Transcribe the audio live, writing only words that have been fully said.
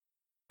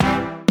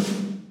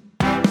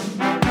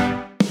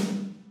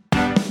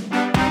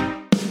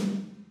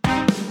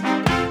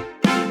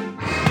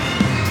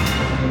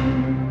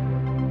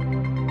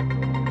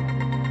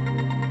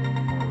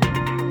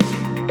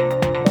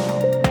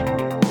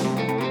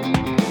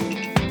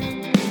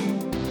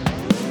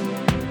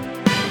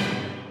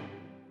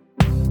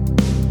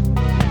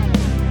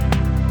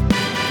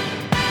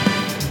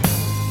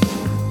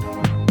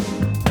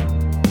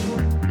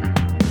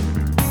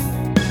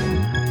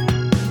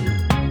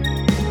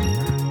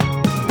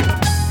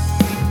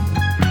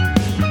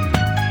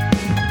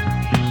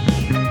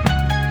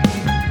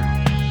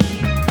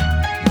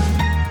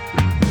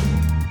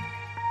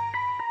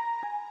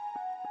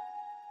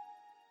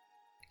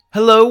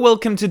Hello,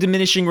 welcome to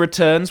Diminishing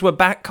Returns. We're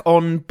back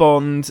on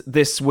Bond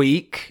this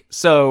week.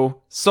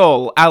 So,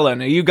 Saul,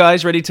 Alan, are you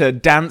guys ready to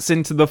dance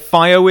into the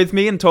fire with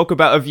me and talk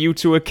about A View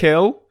to a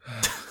Kill?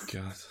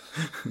 God.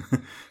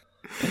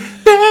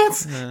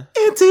 Dance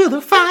into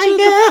the fire.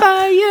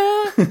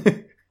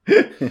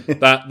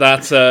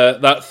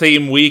 That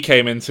theme we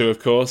came into, of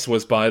course,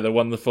 was by the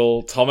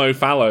wonderful Tomo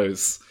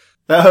Fallows.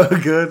 Oh,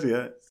 good,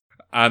 yeah.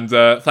 And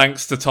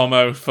thanks to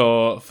Tomo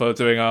for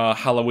doing our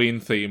Halloween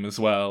theme as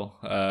well.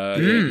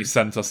 He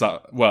sent us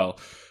that. Well,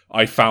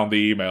 I found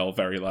the email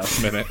very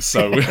last minute,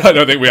 so I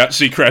don't think we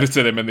actually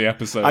credited him in the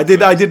episode. I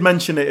did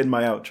mention it in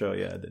my outro,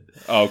 yeah, I did.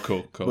 Oh,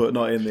 cool. But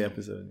not in the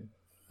episode.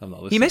 I'm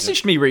not He listening.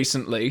 messaged me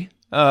recently.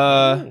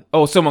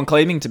 Someone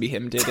claiming to be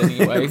him did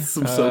anyway.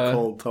 Some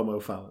so-called Tomo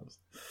Fallows.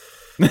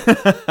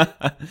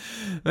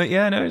 But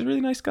yeah, no, he's a really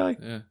nice guy.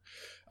 Yeah.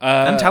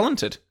 And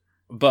talented.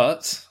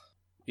 But,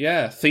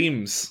 yeah,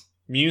 themes,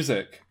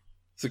 music.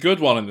 It's a good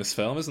one in this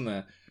film, isn't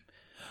there?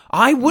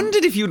 I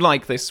wondered if you'd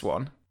like this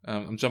one.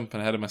 I'm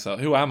jumping ahead of myself.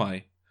 Who am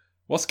I?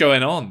 What's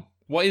going on?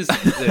 What is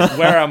this?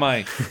 Where am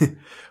I?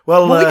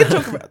 Well, we can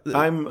talk about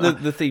I'm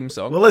the theme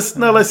song. Well,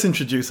 let's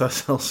introduce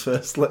ourselves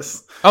first.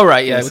 Oh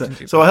right, yeah. We can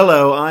do So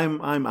hello,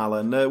 I'm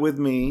Alan. With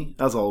me,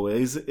 as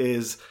always,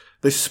 is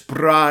the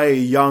spry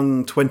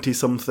young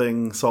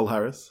 20-something Sol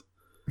Harris.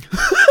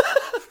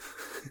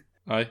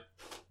 Hi.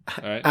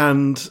 All right.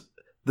 And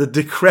the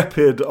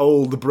decrepit,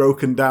 old,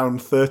 broken down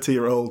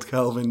 30-year-old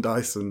Calvin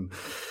Dyson.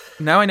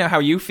 Now I know how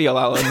you feel,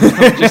 Alan.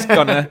 I'm just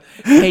gonna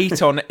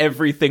hate on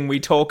everything we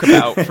talk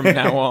about from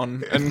now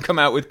on and come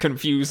out with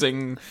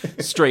confusing,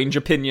 strange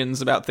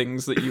opinions about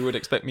things that you would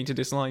expect me to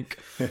dislike.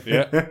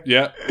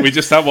 Yeah. We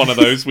just had one of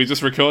those. We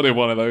just recorded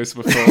one of those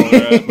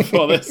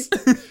before this.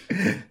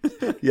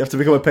 You have to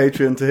become a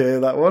Patreon to hear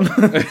that one.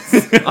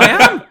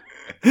 I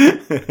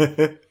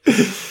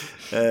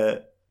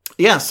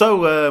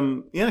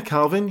am.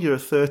 Calvin, you're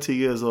 30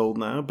 years old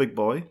now, big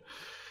boy.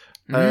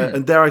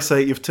 And dare I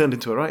say, you've turned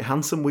into a right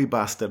handsome wee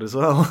bastard as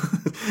well.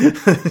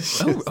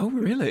 Oh,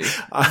 really?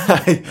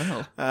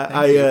 I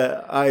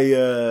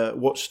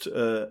watched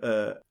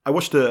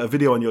a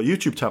video on your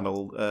YouTube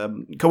channel.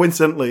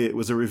 Coincidentally, it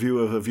was a review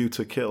of A View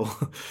to Kill,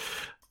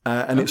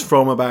 and it's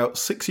from about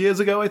 6 years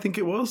ago, I think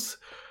it was.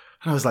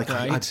 And I was like,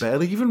 I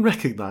barely even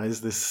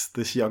recognise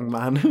this young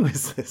man. Who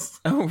is this?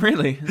 Oh,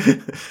 really? Who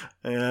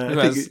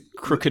has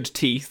crooked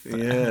teeth?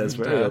 Yeah, it's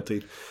very odd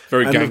teeth.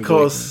 Very and gangly. of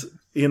course,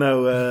 I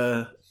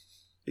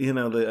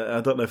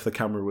don't know if the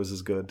camera was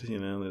as good.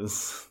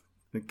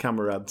 The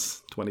camera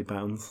adds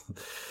 £20.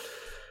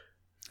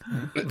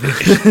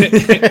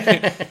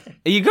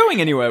 Are you going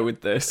anywhere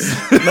with this?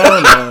 No,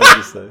 I'm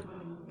just saying.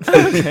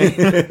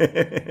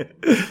 Okay.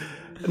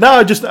 No,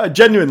 I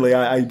genuinely,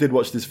 I did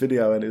watch this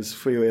video and it was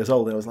 3 years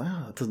old and I was like,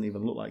 it doesn't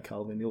even look like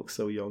Calvin. He looks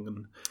so young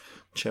and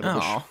childish.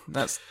 Oh,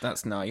 that's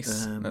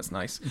nice. That's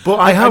nice. But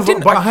I have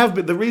been,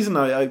 the reason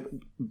I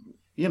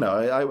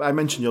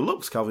mentioned your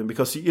looks, Calvin,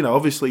 because,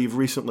 obviously you've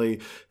recently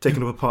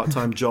taken up a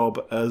part-time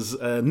job as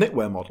a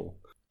knitwear model.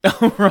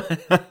 Oh, right.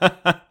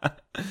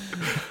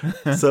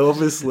 So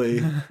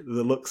obviously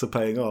the looks are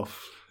paying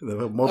off.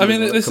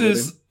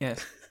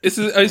 This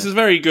is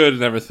very good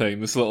and everything.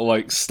 This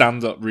little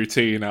stand-up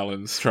routine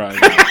Alan's trying,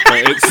 but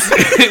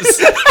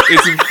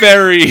it's a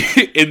very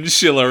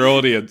insular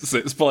audience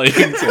it's playing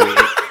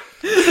to.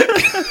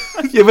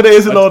 Yeah, but it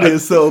is an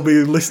audience that will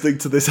be listening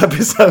to this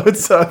episode,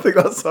 so I think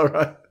that's all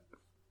right.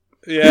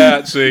 Yeah,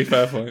 actually,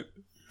 fair point.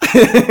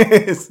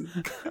 I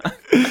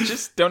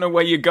just don't know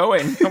where you're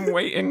going. I'm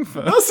waiting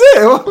for. That's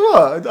it.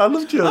 What? I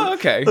loved your. Oh,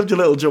 okay. Loved your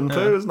little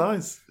jumper. It was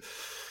nice.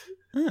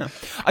 Yeah.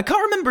 I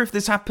can't remember if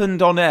this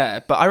happened on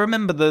air, but I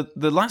remember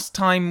the last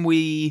time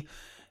we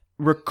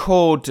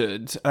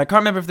recorded, I can't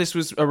remember if this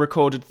was a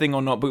recorded thing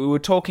or not, but we were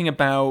talking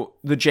about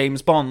the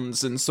James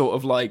Bonds and sort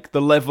of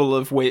the level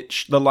of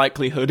which the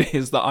likelihood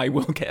is that I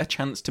will get a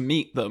chance to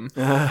meet them.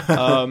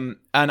 And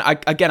I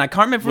can't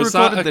remember if we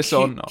recorded this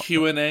or not.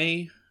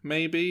 Q&A,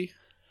 maybe?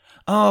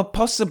 Oh,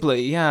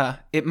 possibly, yeah.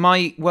 It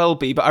might well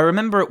be, but I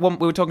remember at one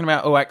we were talking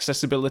about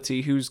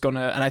accessibility, who's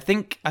gonna, and I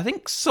think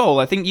Saul,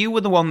 I think you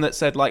were the one that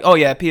said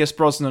Pierce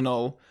Brosnan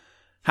will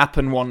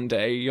happen one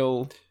day.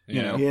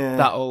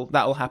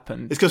 That'll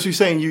happen. It's because you're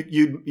saying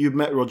you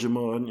met Roger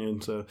Moore, hadn't you?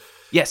 And so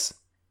yes.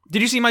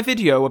 Did you see my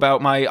video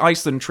about my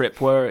Iceland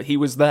trip where he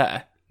was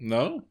there?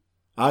 No,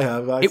 I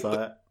have. I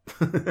saw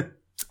it.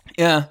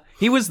 Yeah,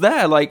 he was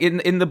there.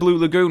 In the Blue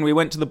Lagoon, we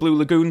went to the Blue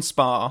Lagoon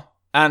spa,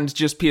 and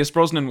just Pierce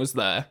Brosnan was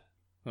there.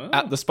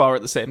 At the spa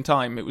at the same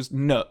time. It was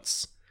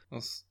nuts.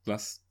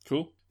 That's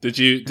cool. Did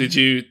you get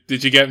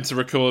him to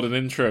record an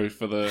intro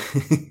for the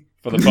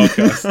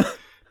podcast?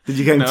 Did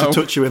you get him to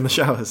touch you in the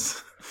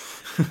showers?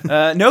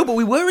 No, but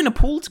we were in a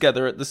pool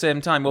together at the same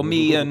time. Well,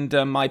 me and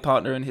my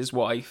partner and his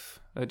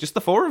wife, just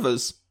the four of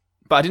us.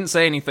 But I didn't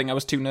say anything. I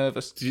was too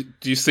nervous. Do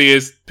you see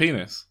his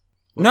penis?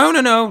 No.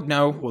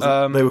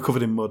 They were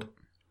covered in mud.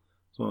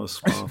 It's one of those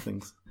spa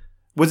things.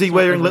 Was he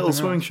wearing little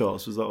swimming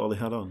shorts? Was that all he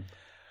had on?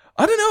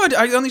 I don't know.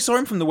 I only saw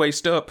him from the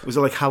waist up. Was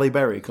it like Halle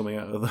Berry coming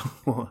out of the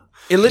water?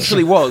 It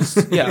literally was.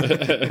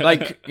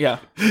 Yeah.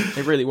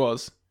 It really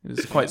was. It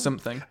was quite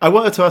something. I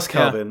wanted to ask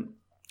Calvin.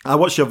 I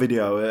watched your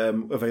video,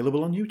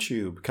 available on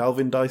YouTube,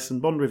 Calvin Dyson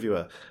Bond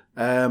Reviewer.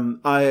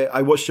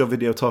 I watched your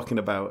video talking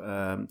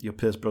about your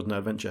Pierce Brosnan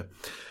adventure.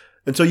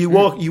 And so you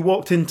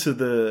walked into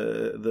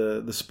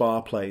the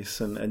spa place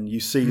and you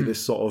see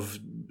this sort of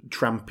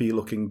trampy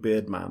looking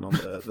beard man on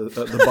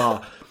the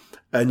bar.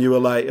 And you were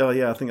like, oh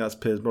yeah, I think that's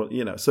Pierce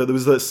Brosnan. So there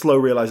was a slow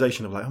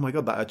realization of like, oh my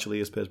God, that actually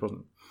is Pierce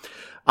Brosnan.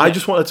 I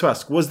just wanted to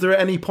ask, was there at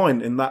any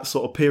point in that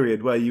sort of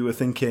period where you were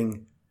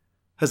thinking,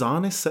 has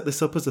Arnis set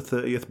this up as a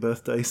 30th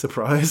birthday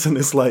surprise? And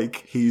it's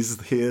like,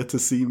 he's here to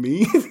see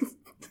me?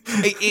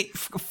 It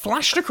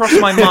flashed across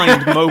my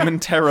mind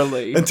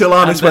momentarily. Until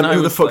Arnis went,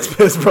 who the fuck's like,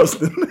 Pierce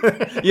Brosnan?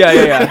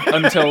 Yeah.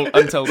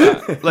 Until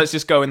that. Let's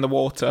just go in the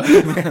water.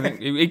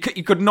 He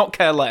could not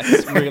care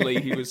less, really.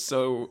 He was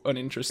so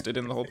uninterested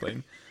in the whole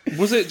thing.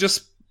 Was it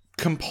just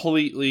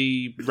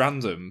completely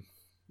random?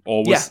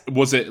 Or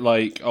was it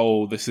like,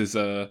 oh, this is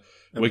we're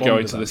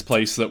going to this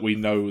place that we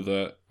know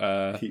that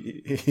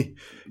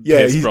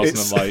Pierce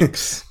Brosnan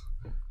likes.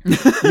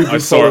 I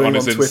saw it on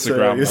his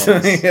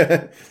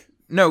Instagram.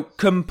 No,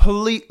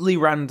 completely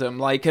random.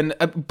 Like, and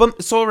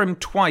saw him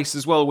twice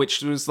as well,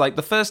 which was like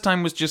the first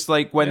time was just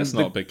like when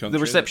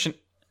the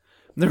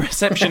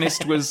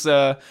receptionist was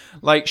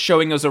like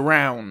showing us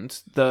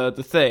around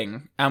the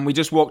thing, and we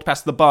just walked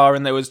past the bar,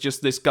 and there was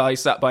just this guy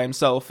sat by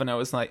himself, and I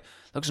was like,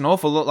 looks an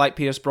awful lot like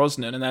Pierce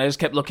Brosnan, and then I just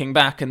kept looking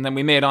back, and then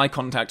we made eye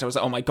contact. I was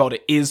like, oh my God,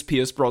 it is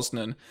Pierce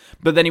Brosnan.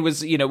 But then he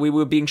was, we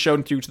were being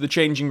shown through to the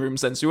changing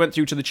rooms then, so we went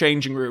through to the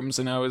changing rooms,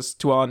 and I was,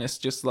 to Arnis,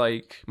 just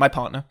like, my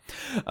partner,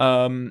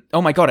 oh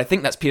my God, I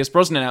think that's Pierce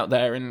Brosnan out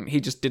there, and he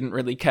just didn't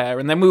really care.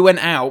 And then we went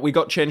out, we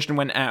got changed and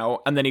went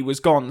out, and then he was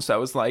gone, so I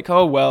was like,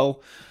 oh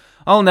well,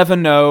 I'll never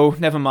know,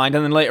 never mind.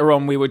 And then later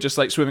on, we were just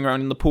like swimming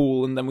around in the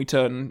pool, and then we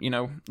turn,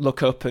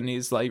 look up, and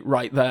he's like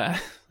right there.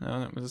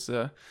 That was,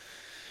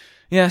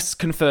 yes,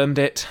 confirmed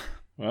it.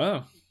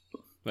 Wow,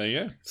 there you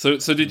go. So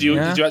did you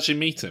actually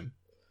meet him?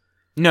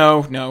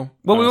 No.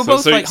 Well, we were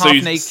both like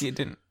half naked.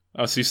 Didn't?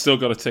 Oh, so you still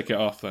got a ticket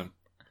off then?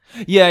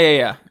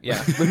 Yeah.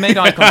 We made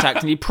eye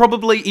contact, and he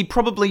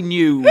probably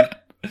knew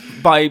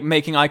by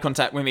making eye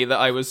contact with me that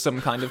I was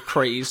some kind of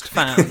crazed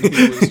fan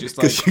who was just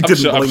like I'm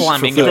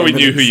sure he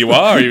knew who you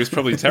are. He was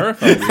probably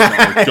terrified. He was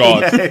like, oh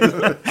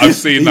God, I've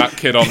seen that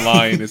kid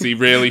online. Is he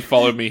really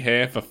followed me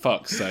here? For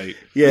fuck's sake!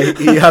 Yeah,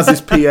 he has his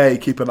PA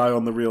keep an eye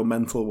on the real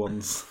mental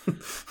ones,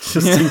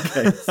 just in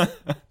case.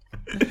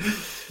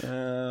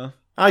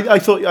 I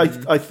thought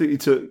you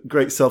took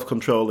great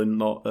self-control in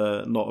not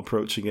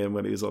approaching him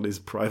when he was on his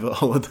private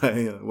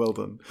holiday. Well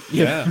done.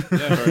 Yeah,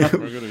 very,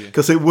 very good of you.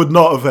 Because it would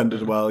not have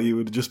ended well. You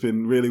would have just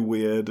been really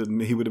weird,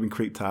 and he would have been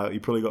creeped out.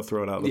 You probably got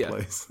thrown out of the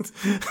place.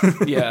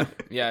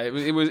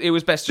 It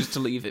was best just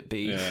to leave it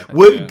be. Yeah.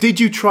 Did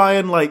you try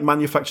and like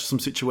manufacture some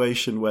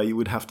situation where you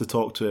would have to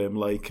talk to him,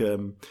 like,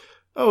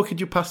 oh,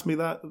 could you pass me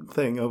that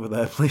thing over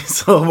there,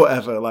 please, or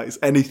whatever? Like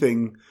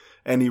anything.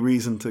 Any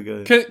reason to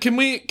go? Can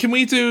we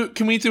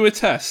do a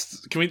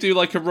test? Can we do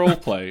like a role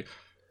play?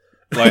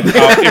 Like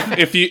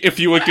if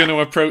you were going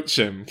to approach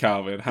him,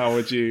 Calvin, how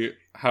would you?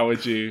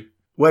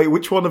 Wait,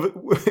 which one of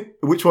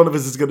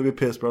us is going to be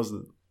Pierce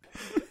Brosnan?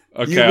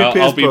 Okay,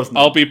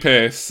 I'll be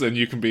Pierce, and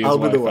you can be his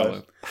wife,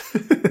 Alan.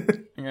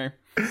 Okay.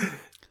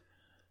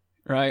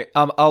 Right,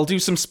 I'll do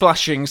some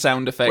splashing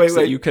sound effects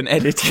that you can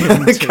edit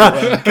into.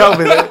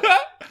 Calvin.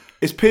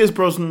 Is Pierce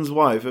Brosnan's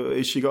wife?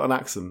 Has she got an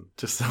accent?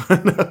 Just so I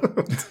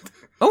know.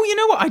 Oh, you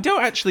know what? I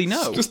don't actually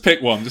know. Just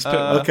pick one.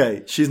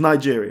 Okay, she's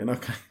Nigerian.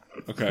 Okay.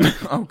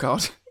 Oh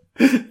God.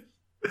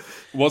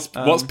 What's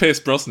Pierce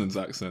Brosnan's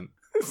accent?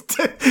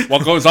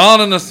 What goes on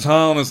in this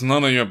town is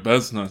none of your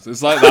business.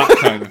 It's like that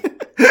kind of.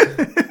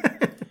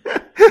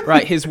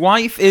 Right. His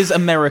wife is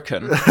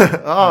American.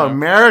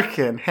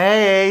 American.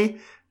 Hey.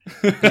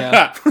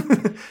 Yeah.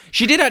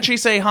 She did actually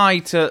say hi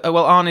to.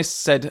 Well, Arnis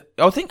said.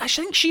 I think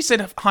she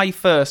said hi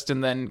first,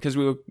 and then because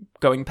we were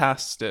going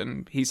past,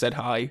 and he said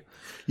hi.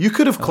 You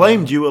could have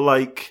claimed you were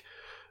like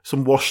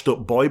some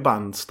washed-up boy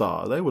band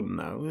star. They wouldn't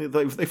know.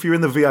 If you're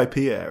in the VIP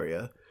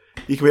area,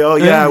 you could be. Oh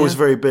yeah, I was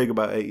very big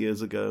about 8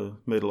 years ago.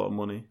 Made a lot of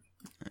money.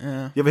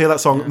 Yeah. You ever hear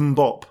that song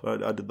Mbop?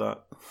 I did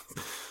that.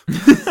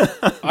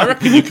 I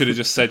reckon you could have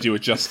just said you were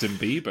Justin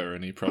Bieber,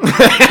 and he probably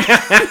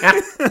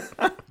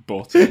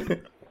bought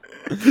it.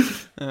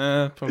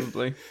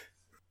 Probably.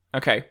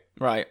 Okay,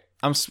 right.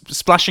 I'm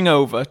splashing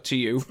over to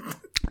you.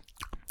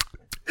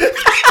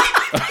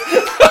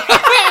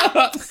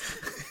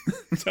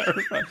 That's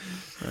terrifying.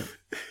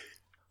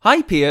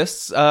 Hi,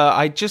 Pierce.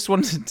 I just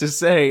wanted to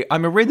say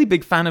I'm a really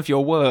big fan of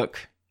your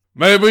work.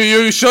 Maybe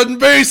you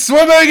shouldn't be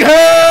swimming here!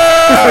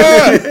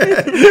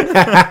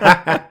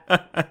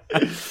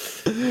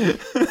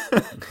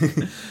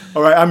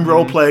 All right, I'm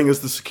role-playing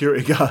as the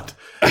security guard.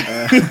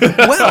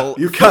 Well,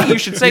 you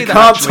should say that. You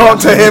can't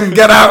talk to him.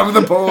 Get out of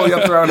the pool.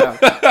 You're thrown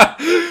out.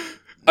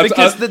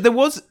 Because there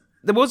was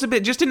there was a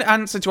bit, just in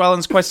answer to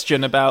Alan's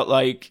question about,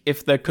 like,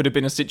 if there could have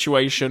been a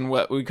situation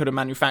where we could have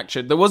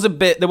manufactured, there was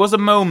a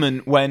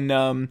moment when,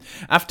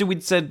 after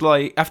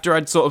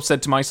I'd sort of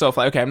said to myself,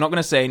 like, okay, I'm not going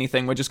to say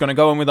anything, we're just going to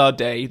go on with our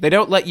day. They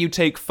don't let you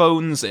take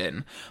phones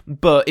in,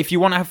 but if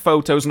you want to have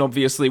photos, and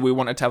obviously we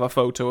wanted to have a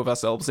photo of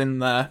ourselves in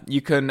there,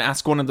 you can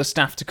ask one of the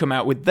staff to come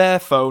out with their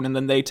phone, and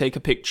then they take a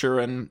picture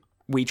and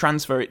we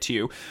transfer it to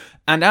you.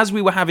 And as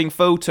we were having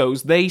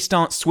photos, they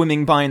start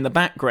swimming by in the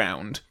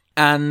background,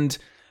 and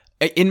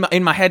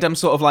in my head, I'm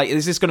sort of like,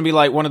 is this going to be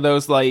like one of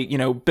those, like, you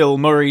know, Bill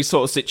Murray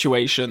sort of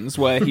situations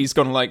where he's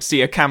going to, like,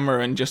 see a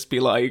camera and just be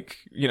like,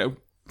 you know,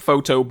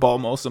 photo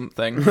bomb or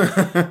something?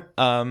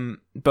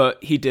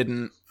 But he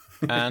didn't.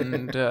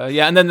 And,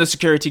 and then the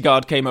security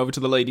guard came over to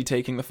the lady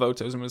taking the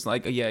photos and was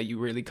like, yeah, you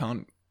really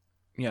can't,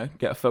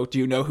 get a photo. Do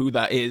you know who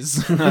that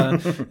is?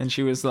 And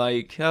she was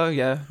like, oh,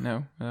 yeah,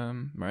 no,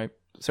 right.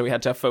 So we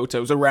had to have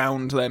photos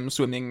around them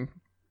swimming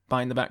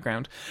by in the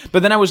background.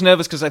 But then I was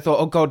nervous because I thought,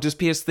 oh God, does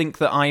Pierce think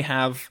that I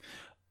have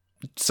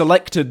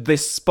selected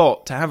this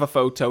spot to have a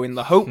photo in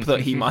the hope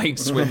that he might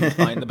swim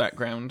by in the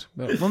background?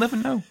 But we'll never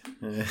know.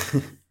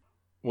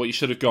 What you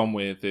should have gone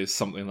with is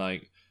something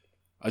like,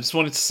 I just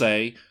wanted to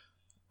say,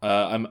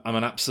 I'm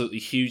an absolutely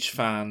huge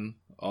fan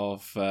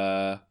of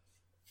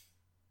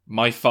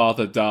My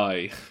Father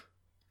Die.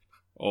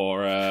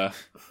 Or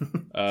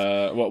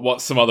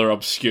what's some other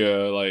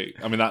obscure, like,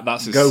 I mean,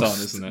 that's his Ghost,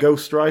 son, isn't it?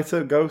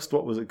 Ghostwriter, Ghost,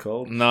 what was it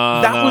called?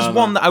 That was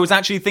one that I was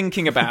actually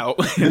thinking about.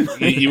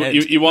 you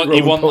want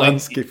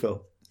Polanski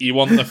film. You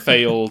want the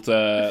failed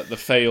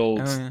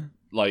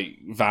like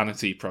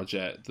vanity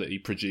project that he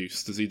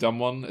produced. Has he done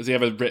one? Has he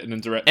ever written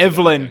and directed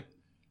Evelyn. anything?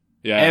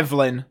 Yeah.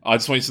 Evelyn. I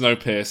just want you to know,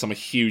 Pierce, I'm a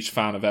huge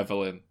fan of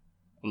Evelyn.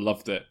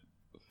 Loved it.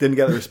 Didn't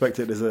get the respect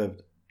it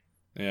deserved.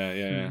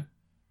 Yeah.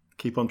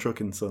 Keep on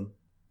trucking, son.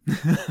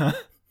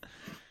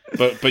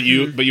 But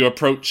you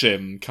approach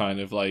him kind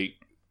of like,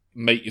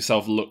 make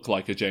yourself look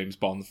like a James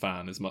Bond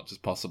fan as much as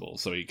possible.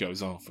 So he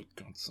goes, oh, for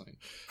God's sake.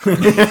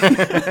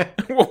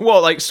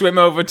 What, like swim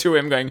over to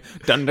him going,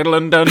 dun dun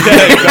dun dun,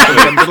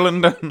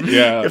 dun, dun.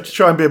 Yeah. You have to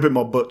try and be a bit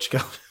more butch,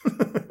 Calvin.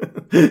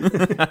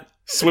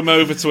 Swim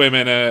over to him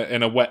in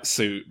a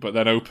wetsuit, but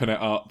then open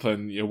it up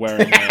and you're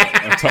wearing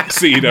a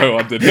tuxedo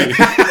underneath.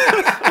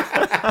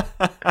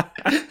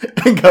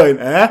 And going,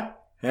 eh?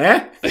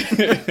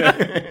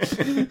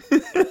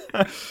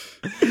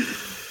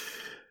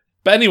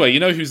 But anyway, you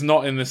know who's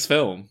not in this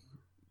film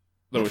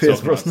that we're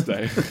Pierce talking about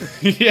Brosnan.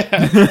 today?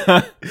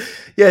 Yeah.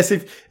 Yes,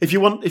 if you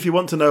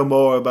want to know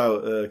more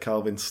about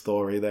Calvin's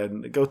story,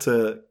 then go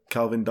to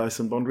Calvin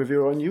Dyson Bond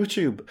Review on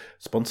YouTube,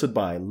 sponsored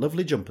by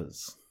Lovely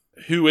Jumpers.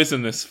 Who is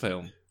in this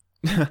film?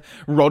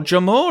 Roger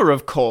Moore,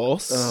 of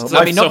course.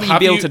 I mean, not that you'd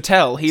be able to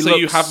tell. He looks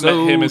you have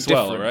so met him as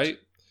different. well, right?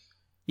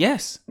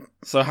 Yes.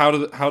 So how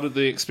did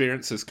the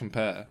experiences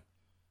compare?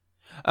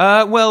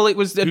 Well, it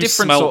was a Who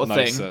different smelled sort of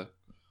nicer?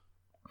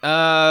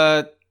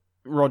 thing.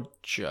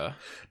 Roger.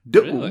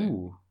 Really?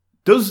 Ooh.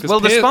 Does Well,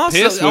 the Pierce spa,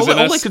 was in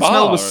a all I could spa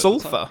smell was at the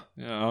sulfur.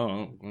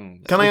 Yeah.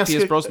 Can I with ask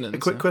Pierce you Brosnan, a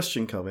quick so-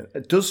 question, Calvin?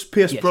 Does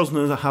Pierce Yes.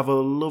 Brosnan have a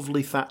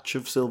lovely thatch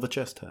of silver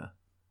chest hair?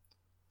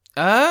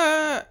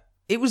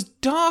 It was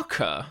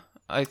darker,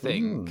 I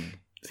think. I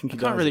think he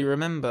I can't dyes really it.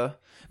 remember.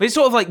 But it's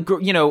sort of like,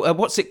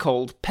 what's it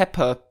called?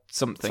 Pepper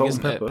something, Salt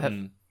isn't and it?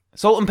 pepper.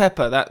 Salt and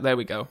pepper. There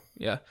we go.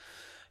 Yeah.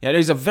 Yeah,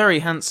 he's a very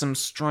handsome,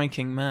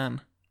 striking man.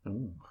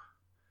 Ooh.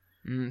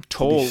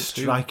 Tall, He too.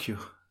 strike you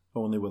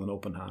only with an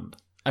open hand.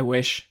 I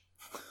wish.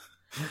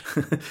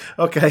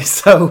 Okay,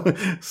 so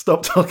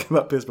stop talking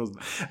about Pierce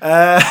Brosnan.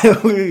 Have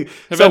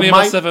any of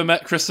us ever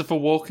met Christopher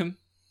Walken?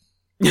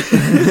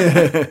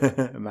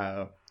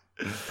 No.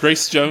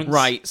 Grace Jones?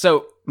 Right,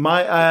 so...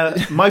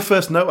 My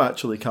first note,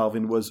 actually,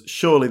 Calvin, was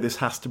surely this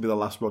has to be the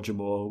last Roger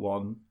Moore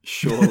one.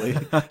 Surely.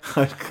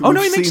 Oh,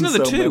 no, he makes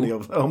another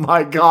two. Oh,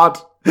 my God.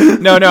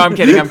 No, I'm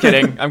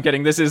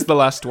kidding. This is the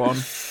last one.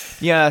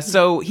 Yeah,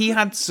 so he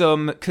had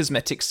some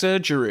cosmetic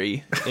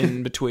surgery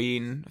in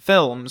between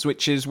films,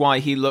 which is why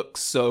he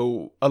looks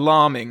so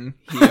alarming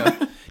here.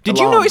 Did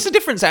you notice a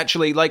difference,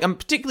 actually? Like, I'm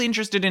particularly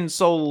interested in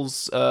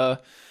Sol's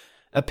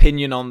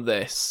opinion on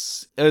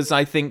this, as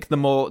I think the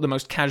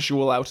most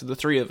casual out of the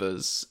three of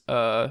us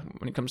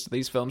when it comes to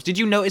these films. Did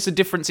you notice a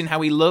difference in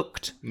how he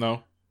looked?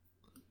 No.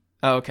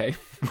 Oh, okay.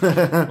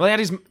 Well,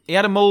 he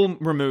had a mole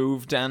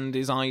removed and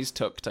his eyes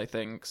tucked, I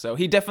think. So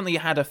he definitely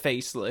had a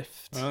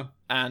facelift.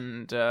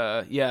 And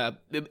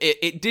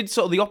it did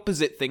sort of the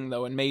opposite thing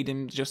though, and made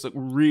him just look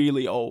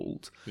really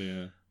old.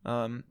 Yeah.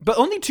 But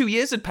only 2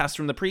 years had passed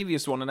from the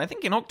previous one, and I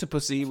think in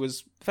Octopussy he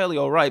was fairly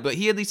all right. But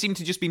here they seem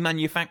to just be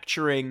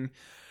manufacturing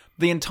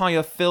the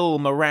entire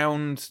film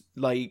around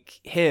like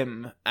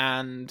him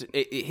and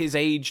his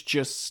age,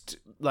 just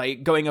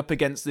like going up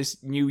against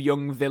this new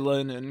young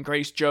villain and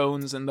Grace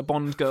Jones and the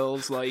Bond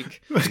girls.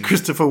 Like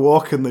Christopher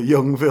Walken, the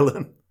young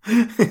villain.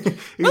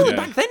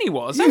 Back then he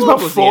was. He was How about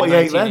old was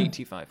 48 he in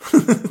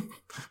 1985?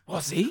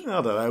 Was he?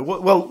 I don't know.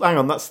 Well, hang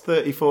on, that's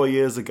 34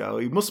 years ago.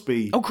 He must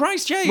be. Oh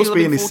Christ, yeah, must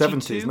be in his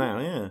 42. 70s now.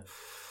 Yeah.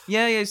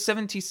 Yeah, he's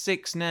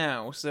 76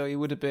 now, so he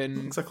would have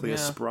been... Exactly a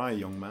spry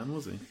young man,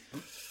 was he?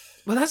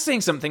 Well, that's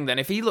saying something then,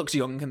 if he looks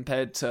young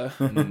compared to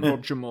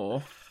Roger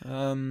Moore.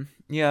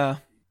 Yeah.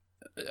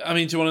 I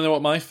mean, do you want to know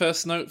what my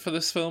first note for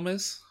this film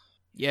is?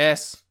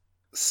 Yes.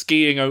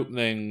 Skiing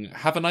opening.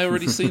 Haven't I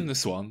already seen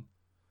this one?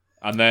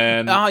 And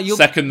then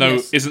second note,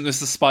 yes. Isn't this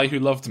The Spy Who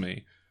Loved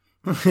Me?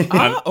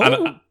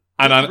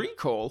 And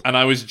recall. And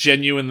I was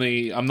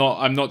genuinely, I'm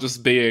not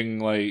just being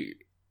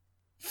like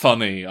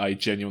funny. I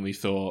genuinely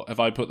thought, have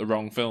I put the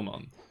wrong film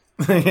on?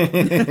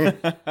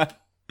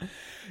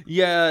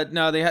 Yeah,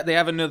 no, they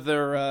have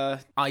another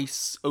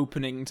ice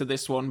opening to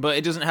this one, but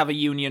it doesn't have a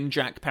Union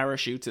Jack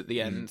parachute at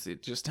the end.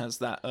 It just has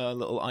that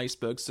little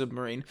iceberg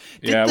submarine.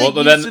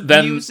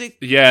 Music?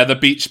 Yeah, the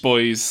Beach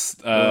Boys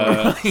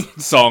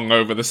song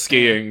over the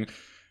skiing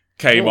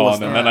came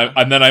on,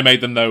 and then I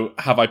made the note: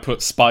 have I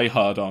put Spy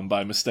Hard on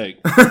by mistake?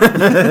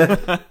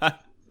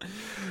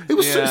 It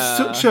was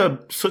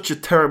such a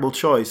terrible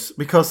choice,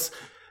 because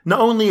not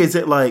only is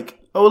it like,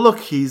 oh look,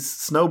 he's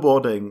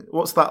snowboarding.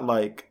 What's that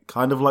like?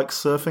 Kind of like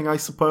surfing, I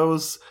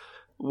suppose.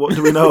 What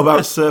do we know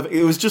about surfing?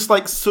 It was just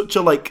like such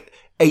a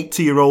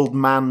 80-year-old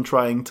man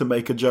trying to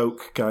make a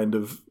joke, kind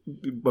of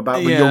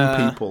about the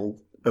young people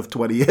of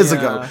 20 years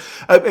ago.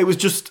 It was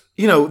just,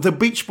 the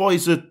Beach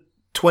Boys are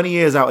 20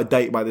 years out of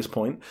date by this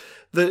point.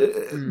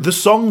 The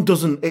song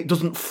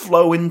doesn't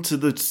flow into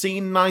the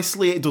scene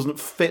nicely. It doesn't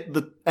fit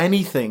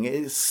anything.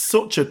 It's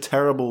such a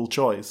terrible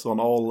choice on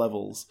all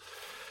levels.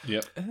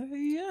 Yep.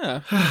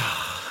 Yeah.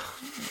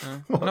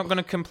 I'm not going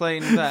to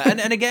complain there.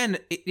 And again,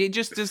 it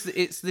just does.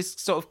 It's this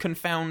sort of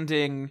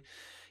confounding.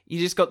 You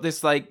just got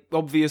this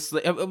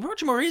obviously.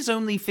 Roger Moore is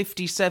only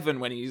 57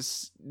 when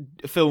he's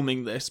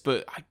filming this,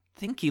 but I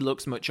think he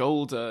looks much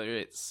older.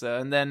 It's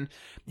and then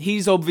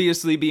he's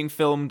obviously being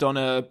filmed on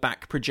a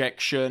back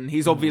projection.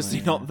 He's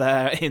obviously not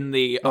there in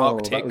the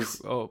Arctic.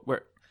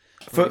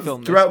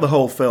 Throughout the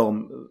whole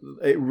film,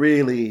 it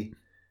really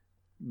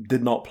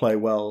did not play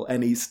well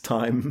any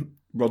time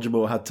Roger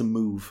Moore had to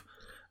move.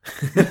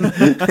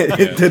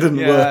 It didn't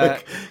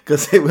work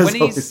because it was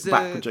always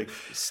back projection.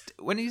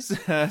 When he's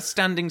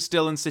standing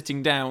still and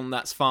sitting down,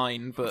 that's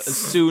fine. But as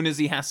soon as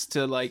he has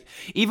to,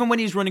 even when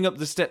he's running up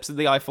the steps of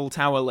the Eiffel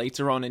Tower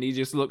later on, and he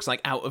just looks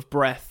out of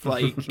breath,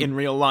 in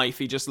real life,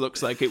 he just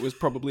looks like it was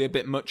probably a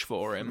bit much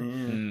for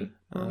him.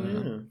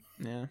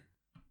 Yeah.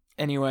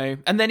 Anyway,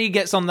 and then he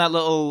gets on that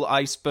little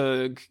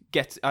iceberg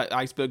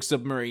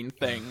submarine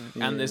thing,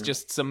 and there's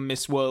just some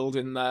Miss World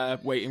in there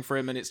waiting for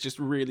him, and it's just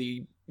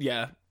really,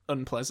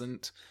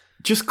 unpleasant.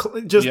 Just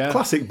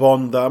classic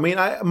Bond, though. I mean,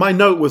 my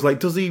note was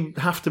does he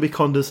have to be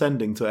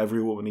condescending to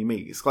every woman he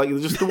meets?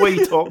 Just the way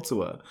he talked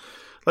to her.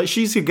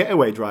 She's a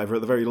getaway driver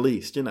at the very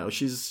least.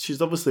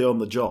 She's obviously on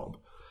the job,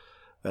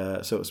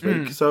 so to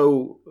speak.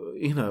 So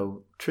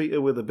treat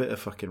her with a bit of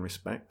fucking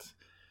respect.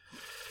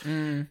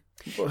 Didn't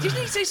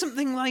he say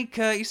something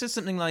he said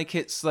something like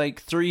it's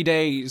 3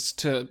 days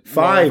to 5.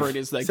 wherever it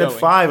is they're going. He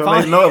said 5. I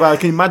made a note about it. I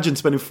can imagine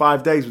spending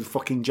 5 days with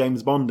fucking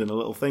James Bond in a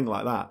little thing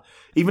like that.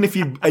 Even if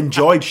you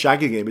enjoyed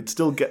shagging him, it'd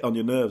still get on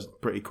your nerves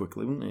pretty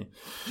quickly, wouldn't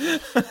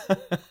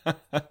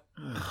it?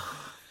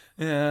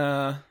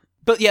 Yeah.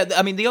 But yeah,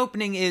 I mean, the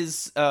opening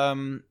is...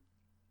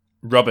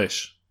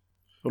 rubbish.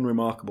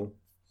 Unremarkable.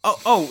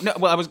 Oh no!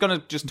 Well, I was going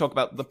to just talk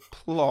about the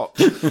plot,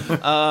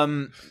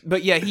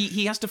 but yeah,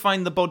 he has to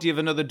find the body of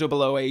another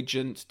 00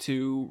 agent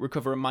to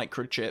recover a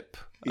microchip,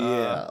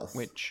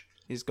 which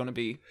is going to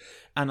be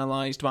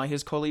analysed by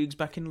his colleagues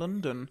back in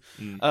London.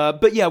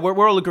 But yeah,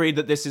 we're all agreed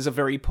that this is a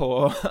very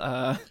poor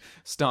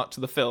start to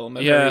the film,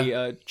 a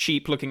very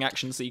cheap-looking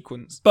action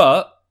sequence.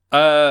 But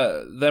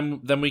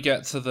then we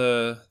get to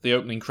the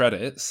opening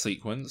credits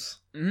sequence,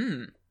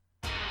 and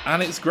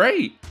it's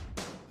great.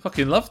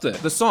 Fucking loved it.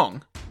 The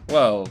song.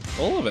 Well,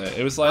 all of it.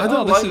 It was I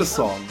don't like the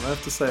song. I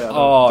have to say.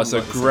 It's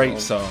a great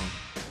song.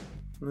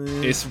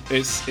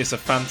 It's a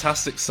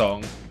fantastic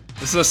song.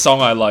 This is a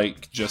song I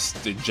like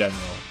just in general.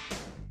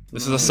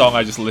 This is a song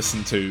I just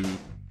listen to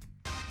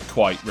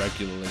quite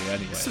regularly.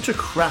 Anyway, it's such a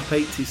crap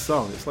 80s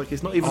song. It's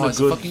not even a it's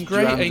good a fucking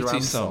great Duran 80s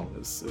Duran song.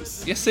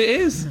 Yes, it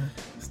is.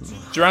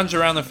 Duran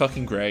Duran are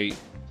fucking great.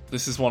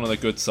 This is one of the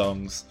good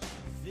songs.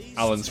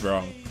 Alan's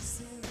wrong.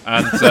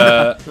 And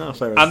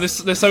and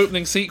this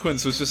opening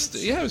sequence was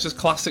it was just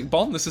classic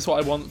Bond. This is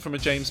what I want from a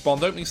James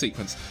Bond opening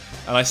sequence.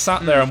 And I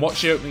sat there and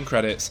watched the opening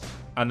credits,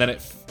 and then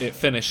it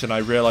finished, and I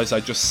realised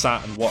I just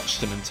sat and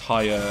watched an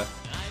entire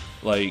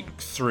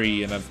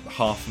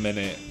 3.5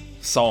 minute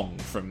song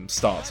from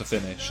start to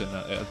finish, and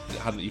I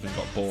hadn't even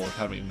got bored,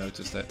 hadn't even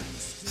noticed it.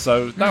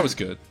 So that was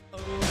good.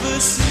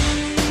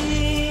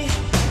 Oversea,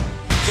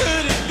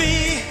 could it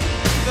be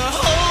the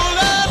whole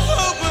of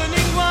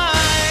opening wide?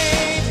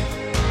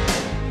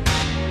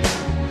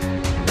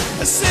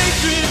 A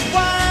sacred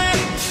wine,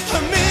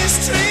 a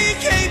mystery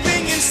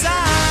gaping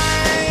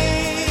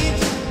inside.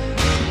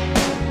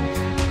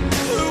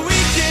 The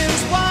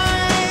weekends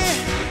why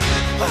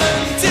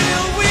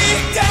until we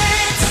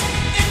dance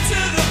into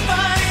the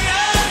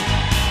fire.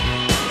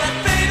 That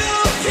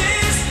fatal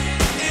kiss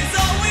is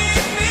all we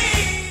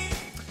need.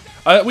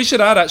 We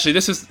should add, actually,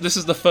 this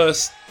is the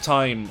first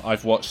time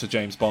I've watched a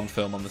James Bond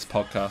film on this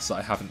podcast that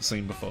I haven't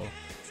seen before.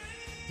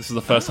 This is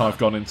the first time I've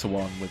gone into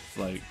one with,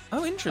 like,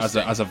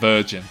 interesting. as a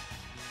virgin.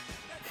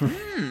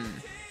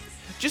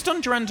 Just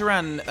on Duran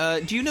Duran,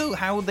 do you know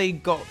how they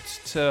got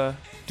to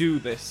do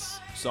this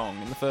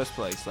song in the first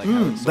place? Like,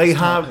 how it sort of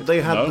started?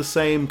 They had No. the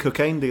same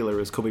cocaine dealer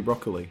as Cubby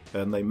Broccoli,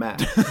 and they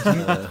met.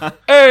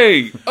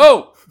 Hey!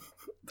 Oh!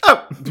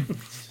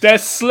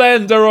 That's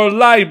slander or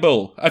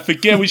libel. I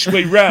forget which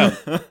way round.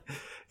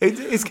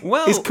 Is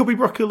Cubby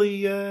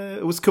Broccoli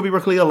was Cubby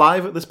Broccoli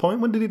alive at this point?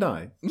 When did he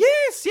die?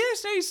 Yes,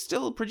 no, he's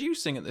still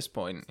producing at this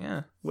point.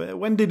 Yeah,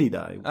 When did he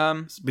die?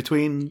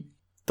 Between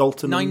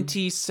Dalton and...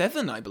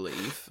 97, I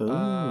believe.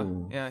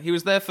 Oh. Yeah, he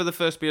was there for the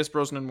first Pierce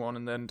Brosnan one,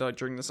 and then died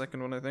during the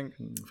second one, I think.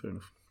 Fair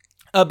enough.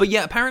 But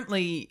yeah,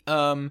 apparently,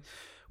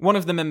 one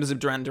of the members of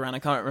Duran Duran, I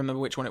can't remember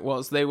which one it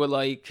was, they were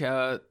like,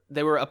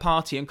 they were at a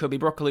party and Cubby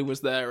Broccoli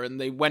was there, and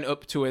they went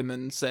up to him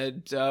and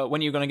said,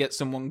 when are you going to get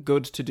someone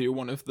good to do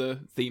one of the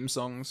theme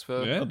songs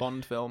for a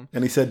Bond film?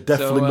 And he said,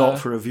 definitely So, not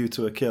for A View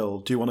to a Kill.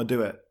 Do you want to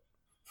do it?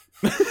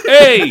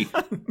 Hey!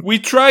 We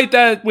tried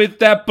that with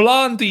that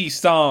Blondie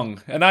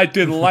song, and I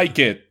didn't like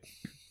it.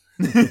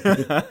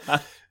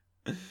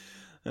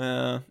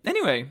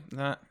 Anyway,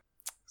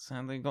 that's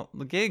how they got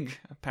the gig,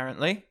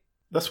 apparently.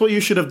 That's what you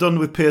should have done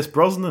with Pierce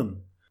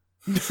Brosnan.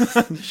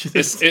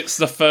 It's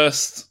the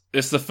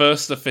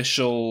first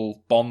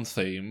official Bond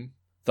theme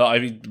that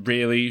I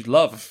really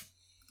love.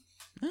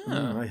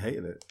 Oh, I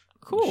hated it.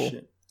 Cool.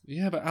 Shit.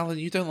 Yeah, but Alan,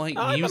 you don't like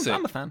music.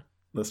 I'm a fan.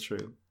 That's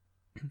true.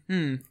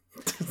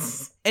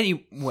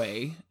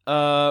 Anyway,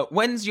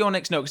 when's your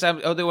next note?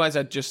 Because otherwise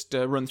I'd just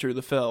run through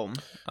the film.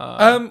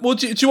 Well,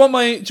 do you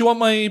want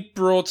my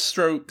broad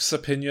strokes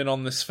opinion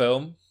on this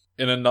film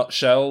in a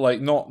nutshell?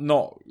 Like not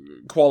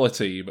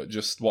quality, but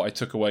just what I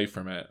took away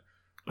from it.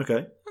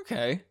 Okay.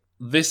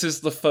 This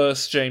is the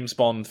first James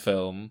Bond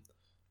film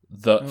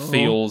that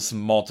feels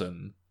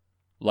modern,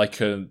 like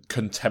a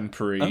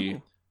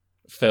contemporary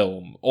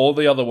film. All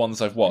the other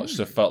ones I've watched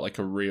have felt like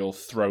a real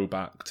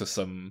throwback to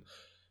some...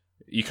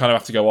 You kind of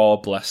have to go, oh,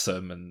 bless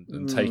them,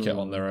 and take it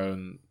on their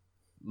own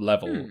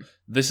level.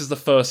 This is the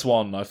first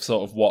one I've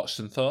sort of watched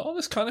and thought, oh,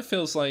 this kind of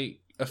feels like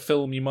a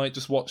film you might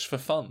just watch for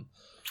fun.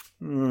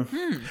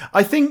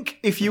 I think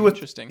if you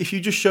Interesting. if you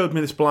just showed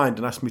me this blind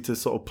and asked me to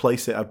sort of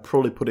place it, I'd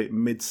probably put it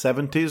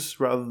mid-70s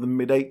rather than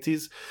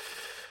mid-80s.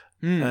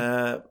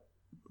 I'd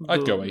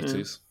go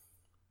 80s.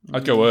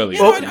 I'd go early.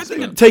 Yeah, I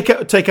think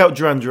Take out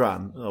Duran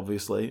Duran,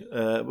 obviously,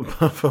 from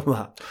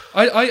that.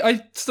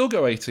 I still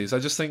go 80s. I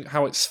just think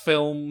how it's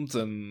filmed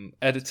and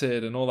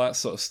edited and all that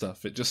sort of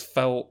stuff, it just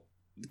felt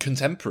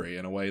contemporary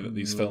in a way that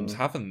these films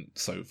haven't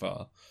so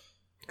far.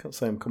 Can't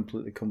say I'm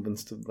completely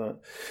convinced of that.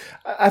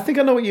 I think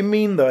I know what you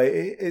mean, though.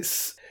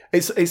 It's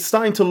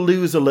starting to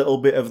lose a little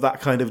bit of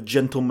that kind of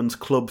gentleman's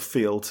club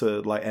feel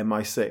to like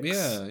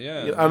MI6.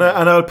 Yeah.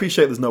 And I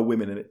appreciate there's no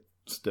women in it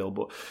still,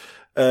 but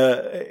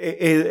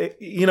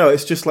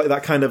it's just like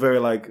that kind of very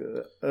like,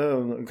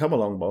 come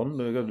along, Bond,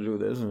 we've got to do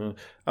this.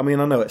 I mean,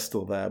 I know it's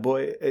still there,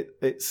 but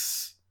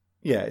it's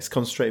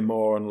concentrating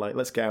more on like,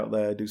 let's get out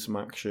there, do some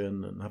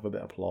action, and have a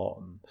bit of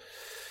plot.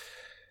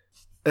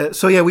 And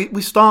so yeah,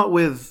 we start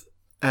with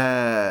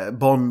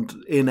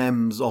Bond in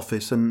M's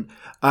office, and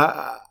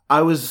I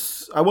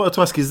wanted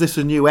to ask, is this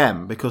a new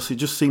M? Because he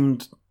just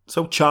seemed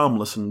so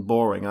charmless and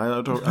boring. I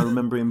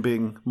remember him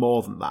being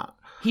more than that.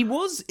 He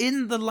was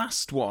in the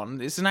last one.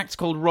 It's an actor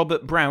called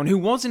Robert Brown, who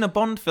was in a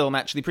Bond film,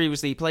 actually,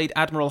 previously. He played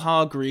Admiral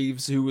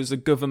Hargreaves, who was a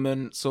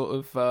government sort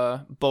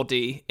of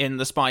body in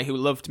The Spy Who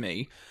Loved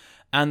Me.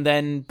 And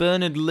then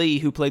Bernard Lee,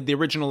 who played the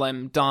original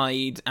M,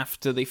 died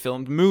after they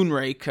filmed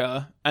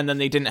Moonraker, and then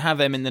they didn't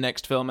have M in the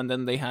next film, and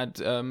then they had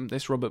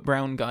this Robert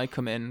Brown guy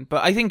come in.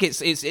 But I think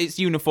it's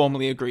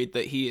uniformly agreed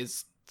that he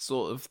is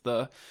sort of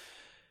the...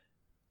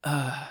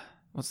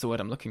 what's the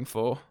word I'm looking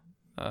for?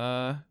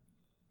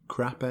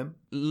 Crap M?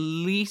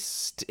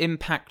 Least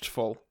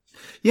impactful.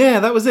 Yeah,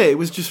 that was it. It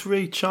was just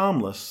really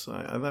charmless.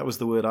 That was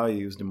the word I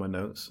used in my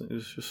notes. It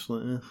was just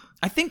like...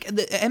 I think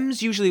the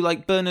M's usually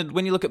like Bernard.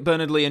 When you look at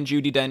Bernard Lee and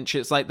Judi Dench,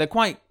 it's like they're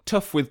quite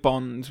tough with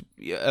Bond.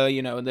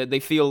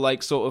 They feel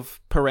like sort of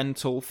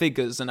parental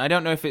figures, and I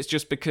don't know if it's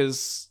just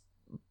because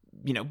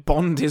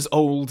Bond is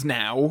old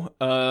now,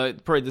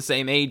 probably the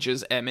same age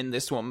as M in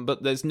this one,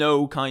 but there's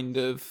no kind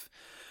of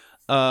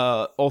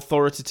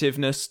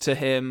authoritativeness to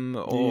him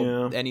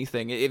or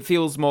anything. It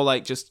feels more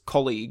like just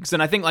colleagues,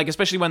 and I think like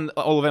especially when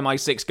all of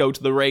MI6 go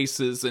to the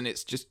races and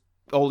it's just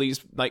all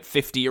these like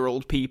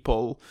 50-year-old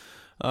people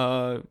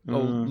all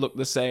look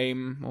the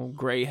same, all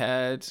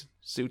grey-haired,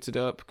 suited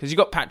up, because you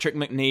got Patrick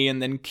McNee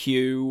and then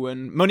Q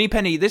and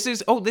Moneypenny. This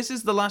is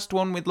the last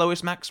one with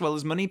Lois Maxwell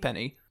as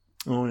Moneypenny.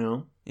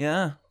 Oh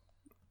yeah.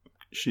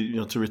 She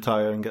to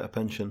retire and get a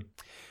pension.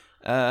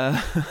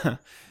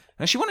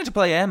 She wanted to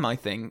play M, I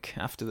think,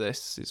 after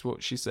this, is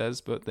what she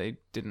says, but they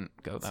didn't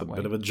go that way. It's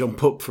a bit of a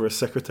jump up for a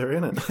secretary,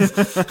 isn't it?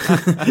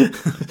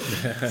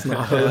 It's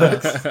not how it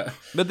works.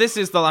 But this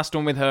is the last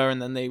one with her, and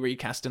then they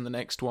recast in the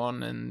next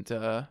one,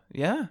 and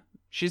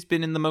she's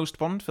been in the most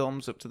Bond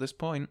films up to this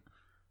point.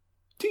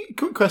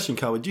 Quick question,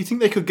 Calvin. Do you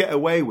think they could get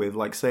away with,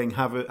 like, saying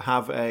have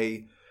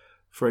a,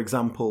 for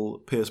example,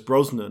 Pierce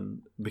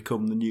Brosnan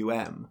become the new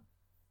M?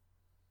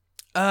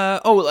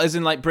 As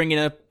in like bringing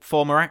a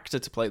former actor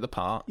to play the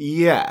part.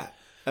 Yeah,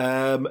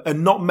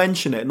 and not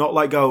mention it, not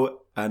like go.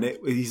 And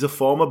he's a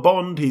former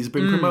Bond. He's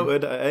been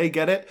promoted. Hey,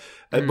 get it?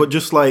 But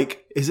just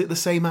like, is it the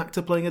same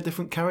actor playing a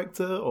different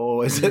character,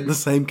 or is it the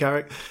same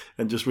character?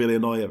 And just really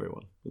annoy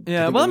everyone.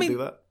 Yeah, well, I mean,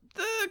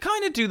 they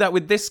kind of do that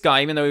with this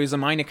guy, even though he was a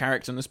minor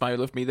character in The Spy Who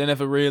Loved Me. They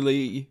never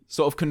really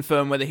sort of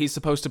confirm whether he's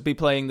supposed to be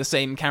playing the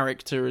same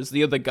character as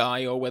the other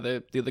guy, or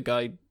whether the other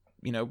guy,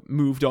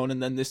 moved on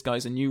and then this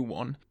guy's a new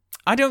one.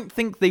 I don't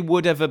think they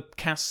would ever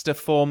cast a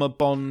former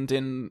Bond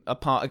in a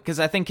part, because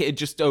I think it'd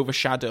just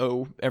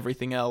overshadow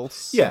everything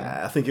else.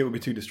 Yeah, I think it would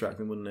be too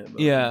distracting, wouldn't it?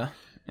 But, Yeah.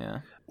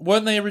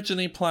 Weren't they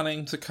originally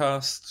planning to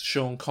cast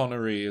Sean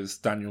Connery as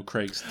Daniel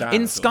Craig's dad?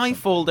 In or something?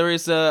 Skyfall, there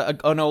is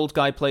an old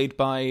guy played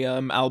by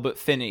Albert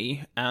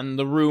Finney, and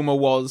the rumour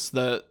was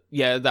that,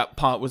 that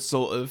part was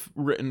sort of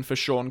written for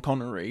Sean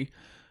Connery.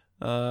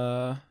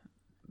 But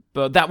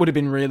that would have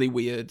been really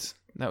weird.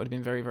 That would have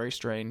been very, very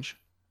strange.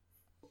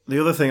 The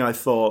other thing I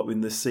thought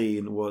in this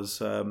scene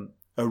was a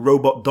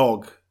robot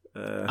dog.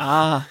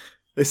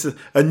 This is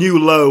a new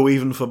low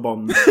even for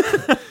Bond.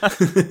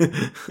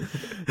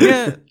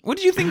 Yeah, what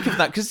did you think of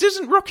that? Because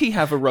doesn't Rocky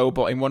have a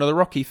robot in one of the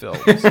Rocky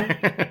films?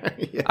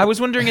 Yeah. I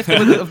was wondering if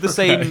they were of the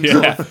same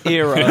sort of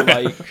era.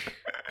 Like,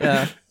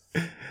 yeah.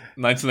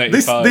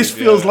 1985.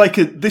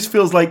 This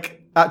feels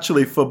like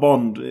actually for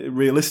Bond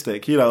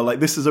realistic. Like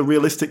this is a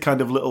realistic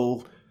kind of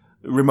little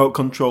remote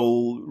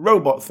control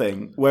robot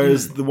thing,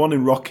 whereas the one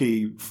in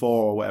Rocky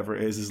 4 or whatever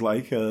it is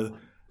like a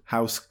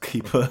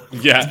housekeeper.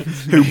 Yeah,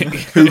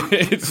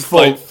 it's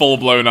like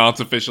full-blown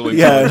artificial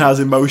intelligence. Yeah, and has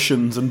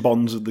emotions and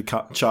bonds with the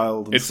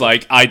child. And it's stuff.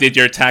 Like, I did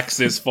your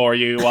taxes for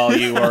you while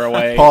you were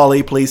away.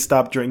 Paulie, please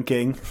stop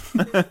drinking.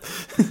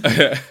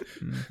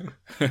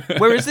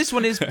 Whereas this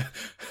one is...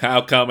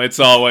 How come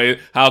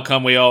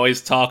we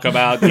always talk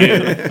about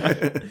you?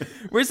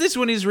 Whereas this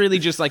one is really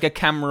just like a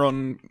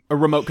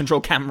remote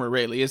control camera,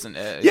 really, isn't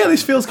it? Yeah,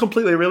 this feels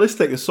completely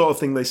realistic. The sort of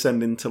thing they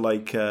send into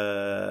like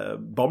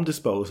bomb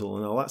disposal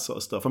and all that sort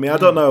of stuff. I mean, I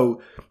don't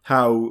know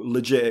how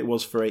legit it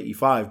was for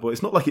 85, but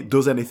it's not like it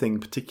does anything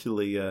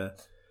particularly out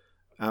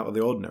of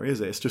the ordinary,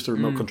 is it? It's just a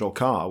remote control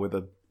car with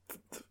a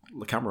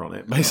camera on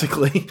it,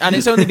 basically. And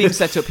it's only being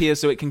set up here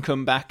so it can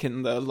come back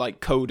in the like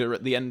coda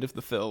at the end of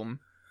the film.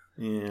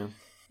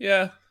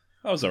 Yeah,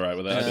 I was alright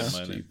with it. I didn't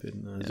mind it.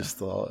 Stupid. I just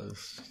thought it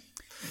was...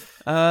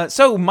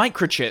 So,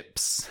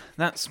 microchips.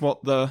 That's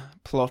what the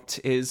plot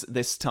is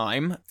this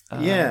time.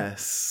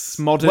 Yes.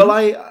 Modern,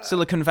 Well,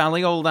 Silicon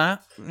Valley, all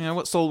that.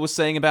 What Saul was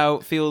saying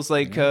about feels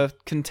like a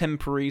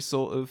contemporary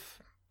sort of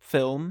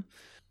film.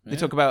 They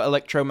talk about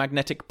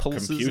electromagnetic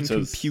pulses and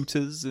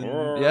computers. And,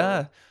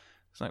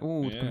 it's like,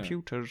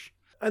 computers.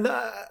 And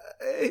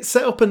it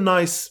set up a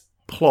nice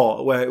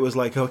plot where it was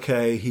like,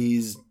 okay,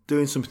 he's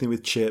doing something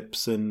with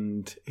chips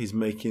and he's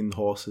making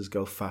horses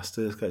go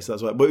faster. Okay, so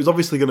that's right. But it was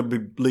obviously going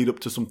to lead up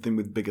to something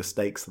with bigger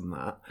stakes than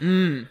that.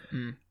 And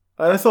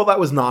I thought that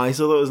was nice.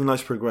 I thought it was a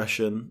nice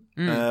progression.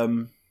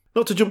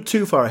 Not to jump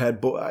too far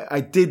ahead, but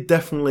I did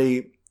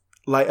definitely,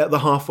 like at the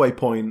halfway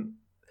point,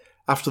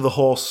 after the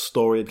horse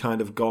story had kind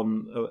of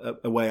gone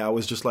away, I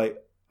was just like,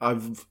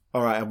 I've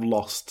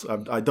lost.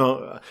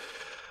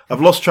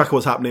 I've lost track of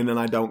what's happening and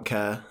I don't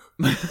care.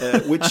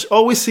 Which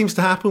always seems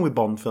to happen with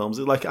Bond films.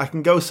 Like I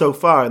can go so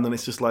far and then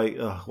it's just like,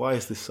 why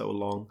is this so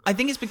long? I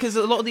think it's because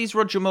a lot of these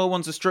Roger Moore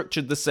ones are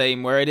structured the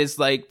same, where it is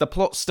like the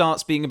plot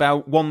starts being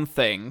about one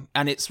thing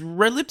and it's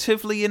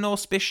relatively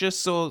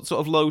inauspicious or sort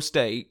of low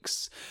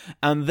stakes,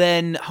 and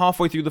then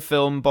halfway through the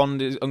film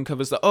Bond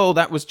uncovers that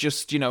that was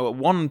just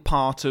one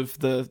part of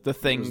the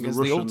thing as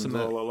the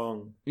ultimate all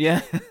along.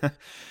 Yeah.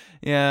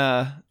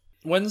 Yeah.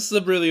 When's the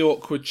really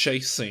awkward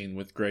chase scene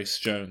with Grace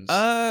Jones?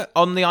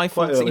 On the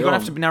Eiffel. You're gonna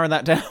have to narrow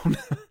that down.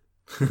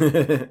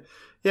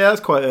 Yeah,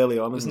 that's quite early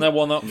on. Isn't there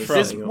one up front?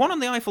 There's one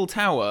on the Eiffel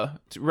Tower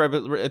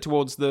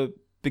towards the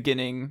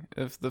beginning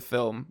of the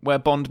film, where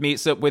Bond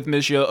meets up with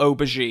Monsieur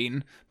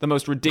Aubergine, the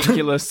most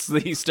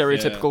ridiculously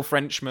stereotypical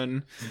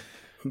Frenchman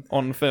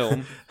on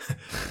film.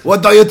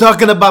 What are you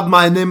talking about?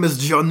 My name is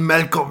John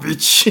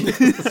Malkovich.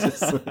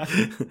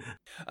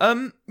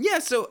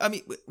 So I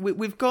mean,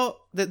 we've got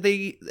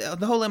the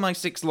whole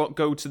MI6 lot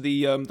go to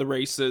the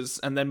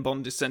races, and then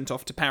Bond is sent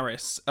off to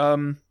Paris.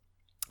 And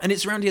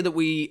it's around here that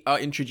we are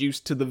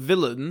introduced to the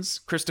villains.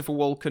 Christopher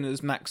Walken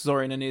as Max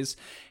Zorin and his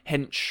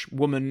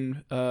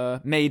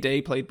henchwoman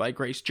Mayday, played by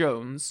Grace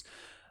Jones.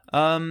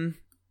 Even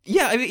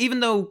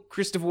though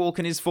Christopher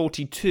Walken is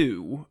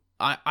 42.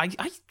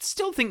 I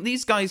still think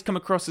these guys come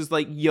across as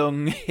like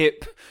young,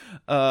 hip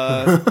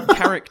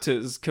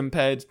characters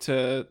compared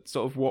to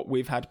sort of what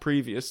we've had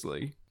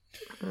previously.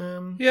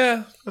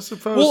 Yeah, I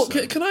suppose. Well,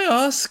 so. can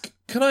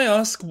I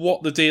ask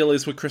what the deal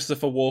is with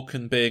Christopher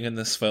Walken being in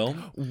this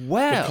film?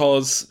 Well,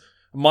 because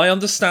my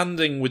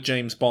understanding with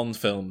James Bond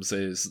films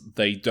is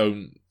they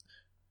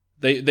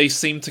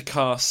seem to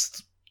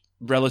cast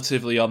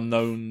relatively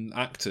unknown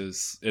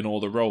actors in all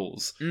the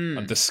roles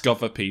and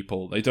discover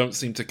people. They don't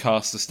seem to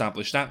cast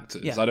established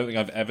actors. Yeah. I don't think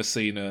I've ever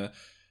seen an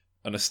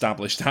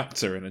established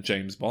actor in a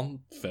James Bond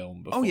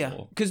film before. Oh yeah,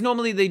 because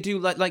normally they do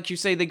like you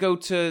say, they go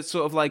to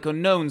sort of like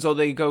unknowns, or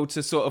they go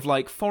to sort of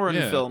like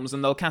foreign films,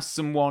 and they'll cast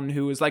someone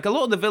who is like a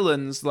lot of the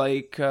villains,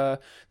 like the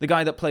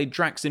guy that played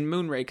Drax in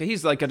Moonraker.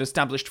 He's like an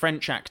established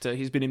French actor.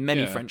 He's been in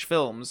many French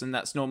films, and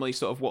that's normally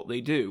sort of what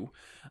they do.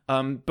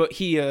 But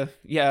here,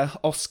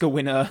 Oscar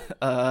winner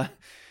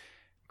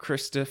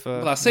Christopher.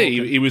 Well, that's it.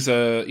 He was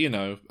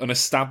an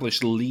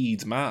established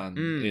lead man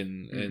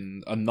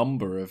in a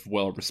number of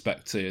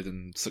well-respected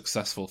and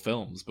successful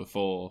films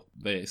before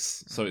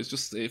this. So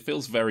it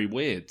feels very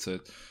weird to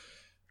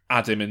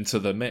add him into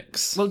the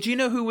mix. Well, do you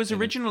know who was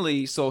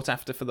originally sought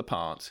after for the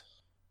part?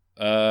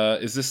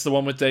 Is this the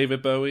one with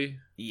David Bowie?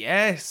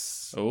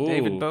 Yes. Ooh.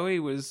 David Bowie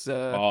was...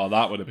 Oh,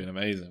 that would have been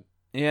amazing.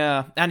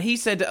 Yeah, and he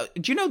said,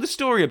 do you know the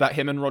story about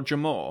him and Roger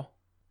Moore?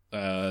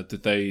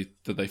 Did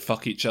they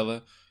fuck each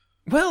other?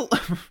 Well,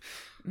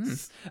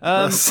 That's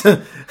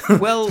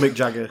Mick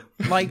Jagger.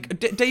 like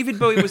David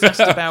Bowie was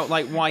asked about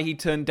like why he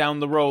turned down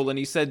the role, and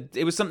he said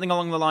it was something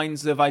along the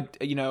lines of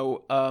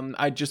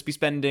I'd just be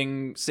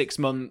spending 6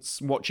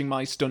 months watching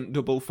my stunt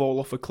double fall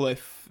off a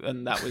cliff,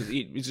 and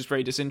he was just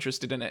very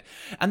disinterested in it.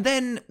 And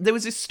then there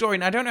was this story,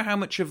 and I don't know how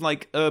much of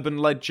like urban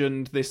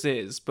legend this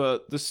is,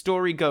 but the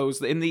story goes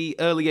that in the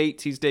early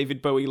 80s,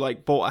 David Bowie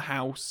like bought a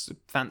house, a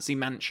fancy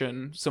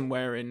mansion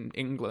somewhere in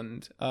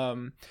England,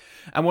 and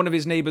one of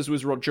his neighbours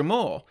was Roger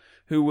Moore,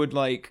 who would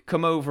like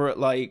come over at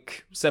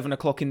like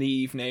 7:00 in the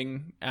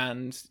evening,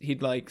 and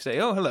he'd like say,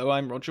 "Oh, hello,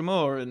 I'm Roger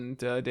Moore," and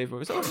David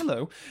was, "Oh,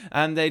 hello,"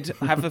 and they'd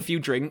have a few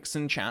drinks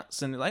and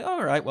chats, and like,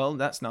 "All right, well,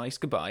 that's nice,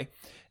 goodbye."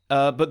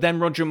 But then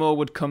Roger Moore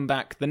would come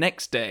back the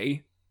next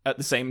day at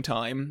the same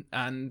time,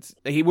 and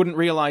he wouldn't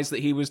realise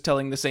that he was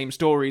telling the same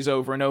stories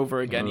over and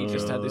over again. He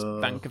just had this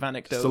bank of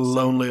anecdotes. Just a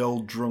lonely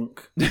old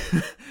drunk.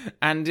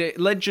 And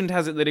legend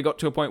has it that it got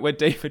to a point where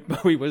David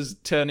Bowie was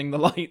turning the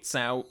lights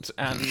out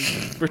and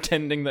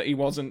pretending that he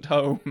wasn't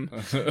home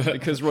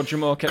because Roger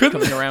Moore kept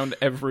coming around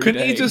every day.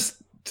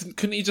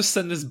 Couldn't he just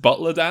send his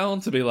butler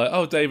down to be like,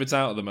 "Oh, David's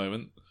out at the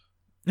moment"?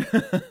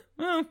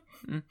 Well,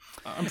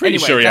 I'm pretty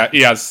sure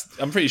he has.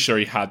 I'm pretty sure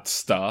he had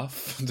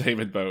staff,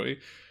 David Bowie.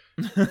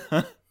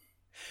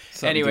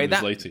 Anyway,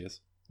 that later years.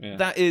 Yeah.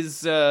 That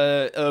is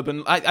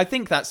urban. I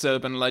think that's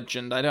urban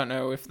legend. I don't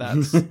know if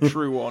that's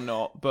true or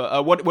not.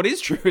 But what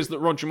is true is that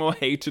Roger Moore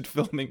hated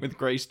filming with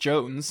Grace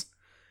Jones.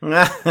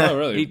 Oh,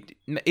 really?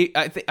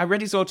 I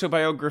read his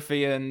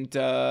autobiography, and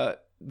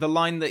the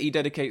line that he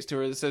dedicates to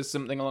her says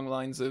something along the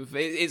lines of,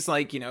 it's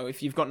like,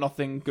 if you've got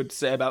nothing good to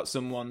say about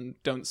someone,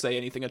 don't say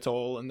anything at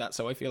all, and that's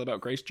how I feel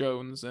about Grace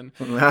Jones. And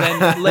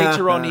then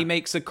later on, he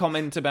makes a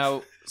comment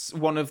about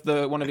one of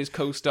his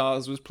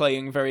co-stars was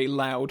playing very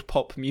loud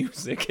pop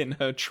music in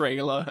her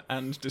trailer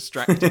and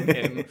distracting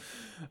him.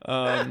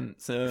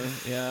 So,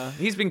 yeah,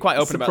 he's been quite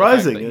open about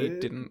the fact that he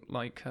didn't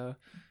like her.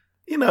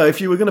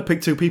 If you were going to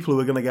pick two people who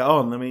were going to get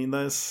on, I mean,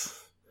 that's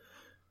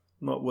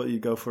not what you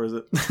go for, is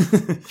it?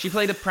 She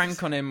played a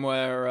prank on him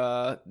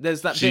where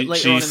there's that bit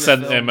later on in the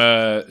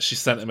film. She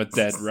sent him a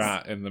dead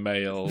rat in the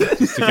mail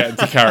just to get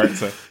into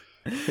character.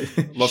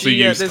 Lots of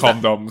used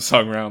condoms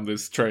hung around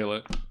this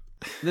trailer.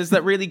 There's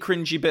that really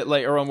cringy bit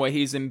later on where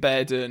he's in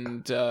bed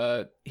and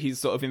he's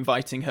sort of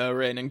inviting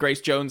her in, and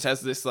Grace Jones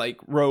has this like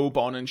robe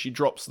on, and she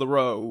drops the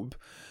robe.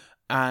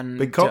 And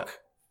big cock.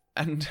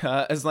 And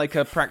as like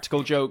a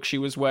practical joke, she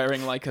was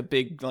wearing like a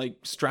big like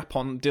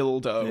strap-on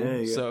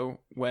dildo. So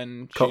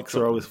when cocks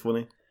are always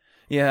funny.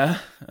 Yeah,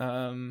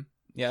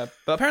 yeah.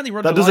 But apparently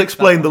Roger that does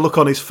explain the look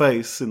on his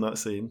face in that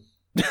scene.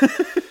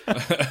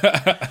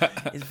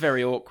 It's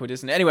very awkward,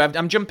 isn't it? Anyway,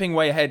 I'm jumping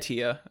way ahead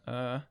here.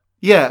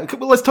 Yeah,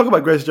 well, let's talk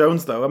about Grace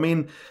Jones though. I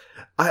mean,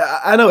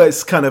 I know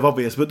it's kind of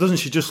obvious, but doesn't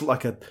she just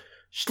look like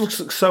she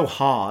looks so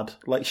hard,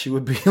 like she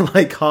would be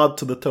like hard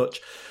to the touch.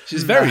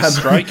 She's very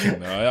striking,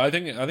 though. I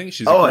think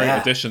she's a great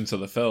addition to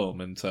the film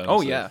in terms.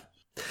 Oh yeah.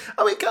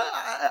 I mean,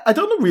 I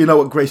don't really know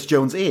what Grace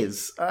Jones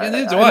is.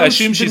 Neither do I. I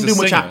assume she didn't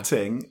do much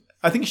acting.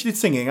 I think she did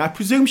singing. I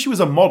presume she was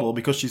a model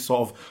because she's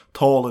sort of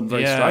tall and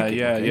very striking.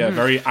 Yeah,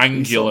 very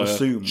angular,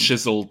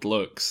 chiseled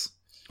looks.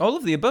 All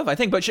of the above, I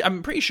think, but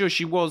I'm pretty sure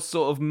she was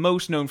sort of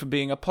most known for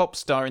being a pop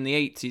star in the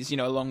 80s,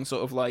 along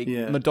sort of like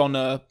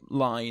Madonna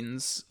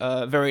lines,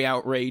 very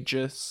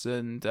outrageous,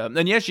 and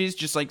yeah, she's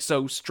just like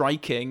so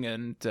striking,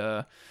 and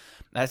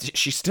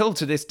she still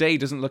to this day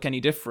doesn't look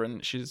any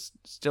different. She's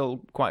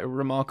still quite a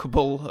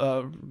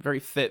remarkable, very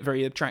fit,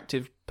 very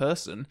attractive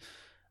person.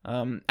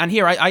 And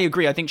here, I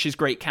agree. I think she's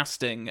great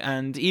casting,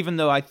 and even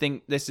though I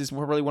think this is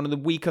probably one of the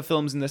weaker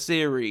films in the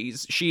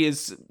series, she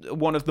is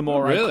one of the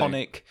more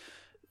iconic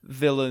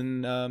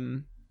villain.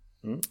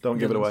 Don't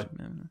give it away.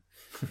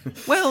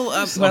 Well,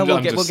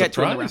 we'll get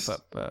to it in the wrap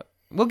up. But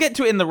we'll get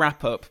to it in the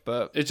wrap up.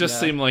 But it just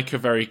seemed like a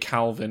very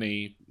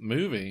Calvin-y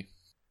movie.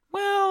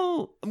 Well,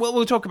 Well,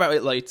 we'll talk about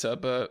it later,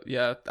 but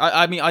yeah.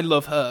 I mean, I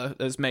love her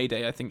as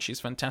Mayday. I think she's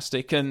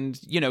fantastic. And,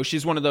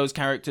 she's one of those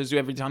characters who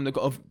every time they've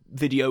got a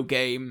video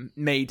game,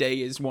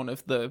 Mayday is one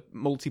of the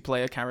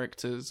multiplayer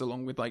characters,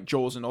 along with, like,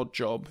 Jaws and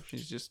Oddjob.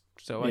 She's just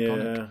so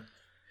iconic.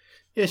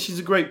 Yeah, she's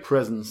a great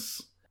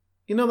presence.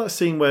 You know that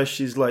scene where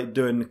she's, like,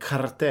 doing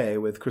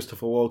karate with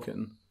Christopher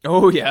Walken?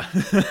 Oh, yeah.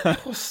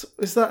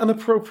 Is that an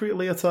appropriate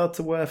leotard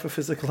to wear for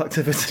physical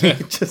activity?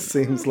 It just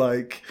seems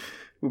like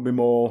it would be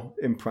more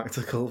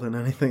impractical than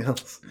anything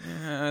else.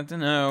 I don't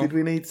know. Did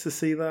we need to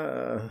see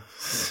that?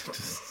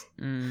 Just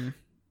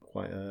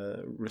quite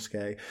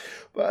risque.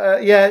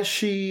 But yeah,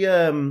 she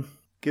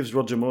gives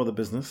Roger Moore the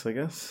business, I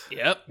guess.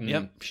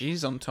 Yep.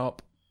 She's on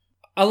top.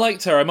 I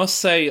liked her. I must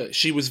say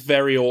she was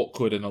very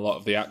awkward in a lot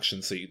of the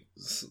action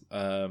scenes.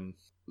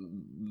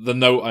 The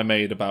note I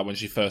made about when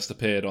she first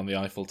appeared on the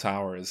Eiffel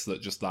Tower is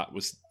that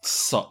was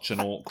such an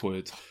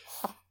awkward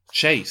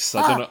chase.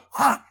 I don't know.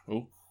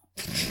 Oh.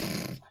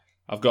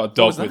 I've got a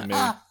dog with me.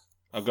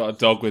 I've got a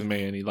dog with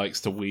me, and he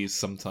likes to wheeze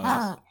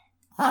sometimes.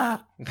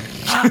 What the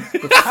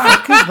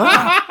fuck is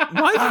that?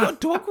 Why have you got a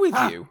dog with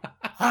you?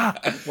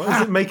 Why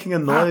is it making a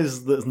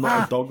noise that's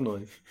not a dog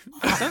noise?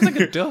 It sounds like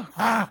a duck.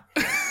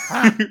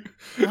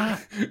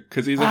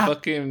 Because he's a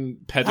fucking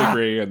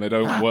pedigree, and they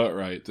don't work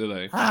right, do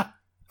they?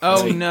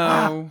 Oh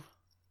no!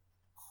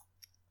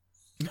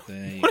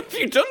 They... What have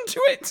you done to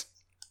it?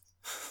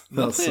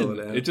 Nothing.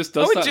 It just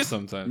does that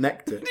sometimes.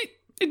 Necked it.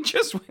 It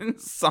just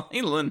went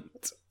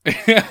silent.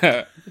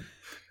 Yeah.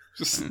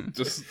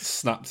 Just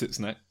snapped its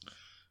neck.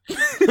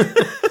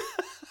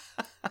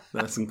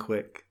 Nice and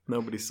quick.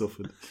 Nobody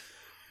suffered.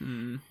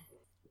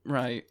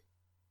 Right.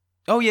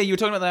 Oh yeah, you were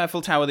talking about the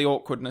Eiffel Tower, the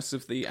awkwardness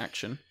of the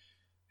action.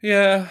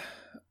 Yeah.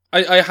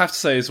 I have to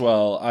say as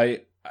well,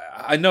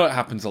 I know it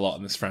happens a lot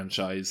in this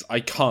franchise. I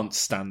can't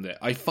stand it.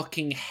 I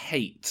fucking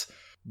hate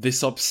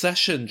this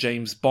obsession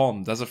James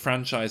Bond as a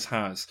franchise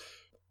has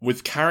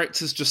with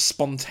characters just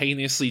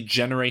spontaneously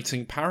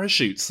generating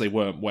parachutes they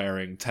weren't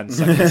wearing 10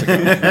 seconds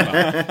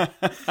ago.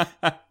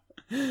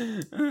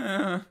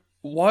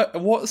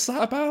 What's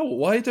that about?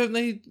 Why don't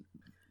they...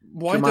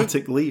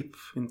 Dramatic leap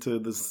into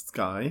the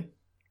sky.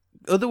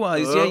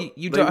 Otherwise,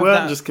 you they don't have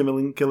weren't that... just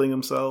killing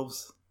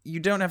themselves. You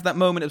don't have that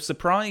moment of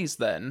surprise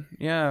then.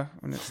 Yeah,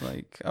 when it's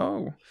like,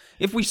 oh.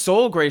 If we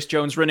saw Grace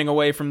Jones running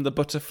away from the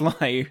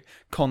Butterfly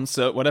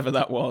concert, whatever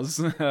that was,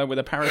 with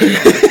a parachute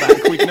on her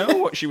back, we'd know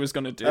what she was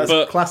going to do.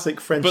 That's classic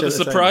French. But the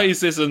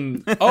surprise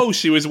isn't, oh,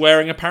 she was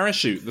wearing a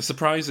parachute. The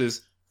surprise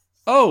is,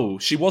 oh,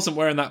 she wasn't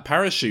wearing that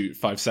parachute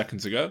 5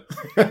 seconds ago.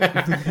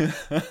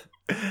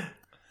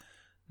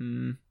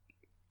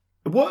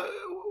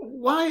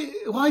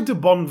 Why do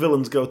Bond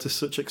villains go to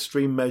such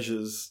extreme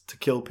measures to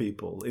kill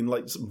people in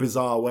like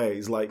bizarre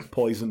ways, like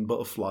poison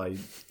butterfly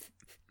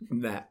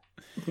net,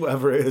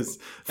 whatever it is,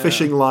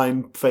 fishing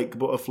line, fake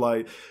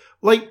butterfly?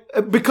 Like,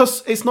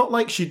 because it's not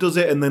like she does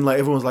it and then like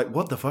everyone's like,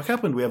 what the fuck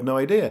happened? We have no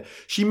idea.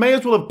 She may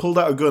as well have pulled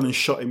out a gun and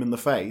shot him in the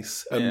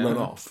face and run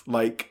off.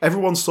 Like,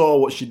 everyone saw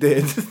what she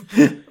did.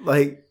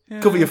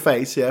 Cover your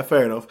face, yeah,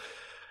 fair enough.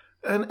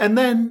 And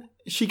then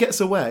she gets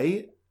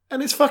away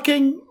and it's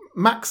fucking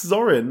Max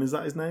Zorin, is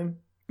that his name?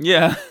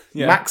 Yeah.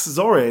 Max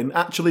Zorin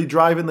actually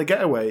driving the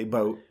getaway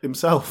boat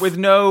himself. With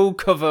no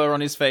cover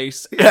on his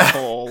face at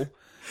all.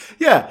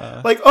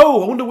 Yeah, I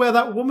wonder where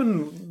that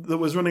woman that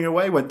was running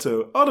away went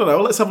to. I don't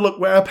know, let's have a look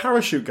where her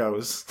parachute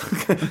goes.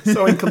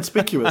 So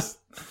inconspicuous.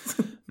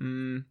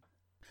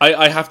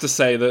 I have to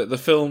say that the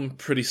film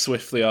pretty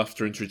swiftly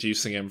after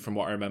introducing him, from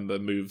what I remember,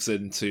 moves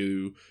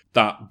into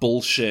that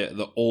bullshit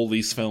that all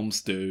these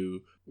films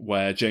do,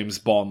 where James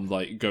Bond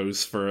like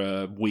goes for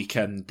a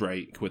weekend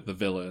break with the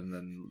villain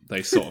and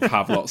they sort of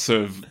have lots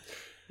of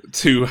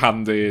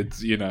two-handed,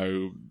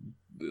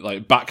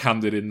 like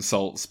backhanded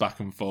insults back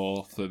and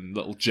forth and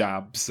little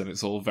jabs, and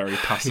it's all very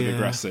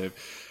passive-aggressive.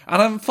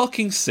 And I'm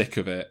fucking sick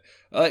of it.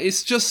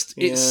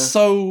 It's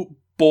so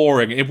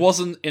boring. It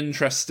wasn't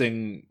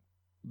interesting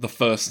the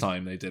first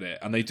time they did it,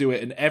 and they do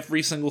it in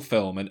every single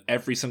film, and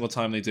every single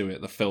time they do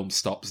it, the film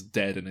stops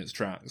dead in its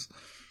tracks.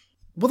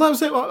 Well, that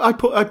was it. I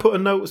put a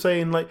note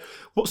saying, like,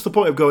 what's the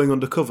point of going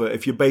undercover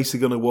if you're basically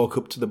going to walk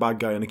up to the bad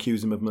guy and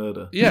accuse him of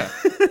murder? Yeah,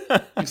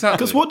 exactly.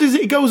 Because what does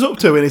he goes up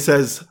to and he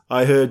says,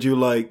 I heard you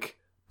like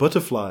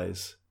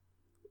butterflies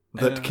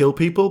that kill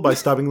people by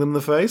stabbing them in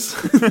the face?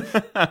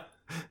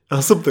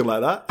 Or something like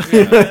that.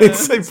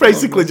 It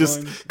basically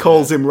just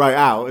calls him right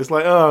out. It's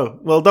like, oh,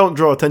 well, don't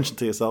draw attention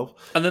to yourself.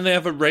 And then they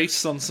have a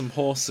race on some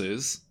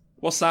horses.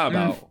 What's that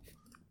about?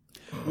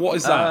 What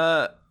is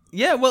that?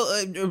 Yeah,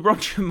 well,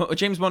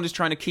 James Bond is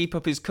trying to keep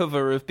up his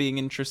cover of being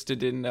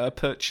interested in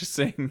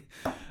purchasing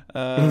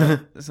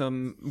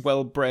some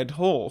well-bred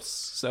horse.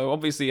 So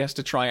obviously he has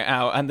to try it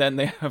out, and then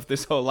they have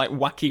this whole like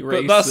wacky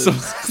race. But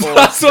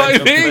that's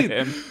what I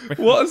mean.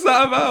 What is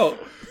that about?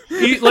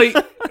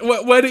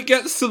 When it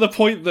gets to the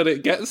point that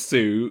it gets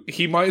to,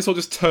 he might as well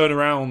just turn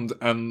around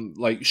and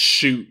like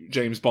shoot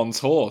James Bond's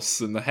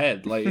horse in the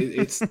head. Like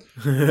it's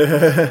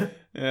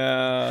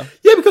yeah,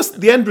 because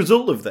the end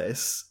result of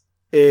this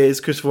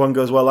is Christopher Walken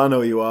goes, well, I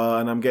know who you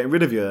are, and I'm getting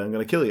rid of you. I'm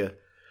going to kill you.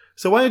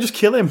 So why don't you just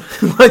kill him?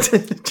 Why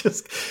don't you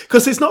just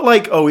because it's not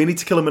like, oh, we need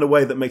to kill him in a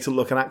way that makes it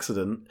look an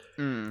accident.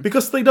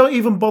 Because they don't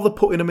even bother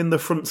putting him in the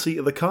front seat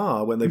of the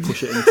car when they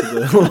push it into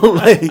the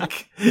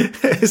lake.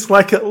 It's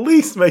like, at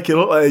least make it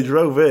look like they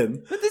drove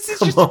in. But this is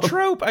just a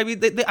trope. I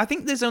mean, I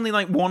think there's only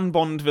like one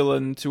Bond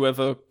villain to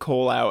ever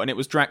call out, and it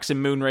was Drax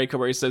in Moonraker,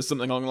 where he says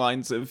something along the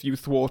lines of, "You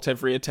thwart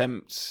every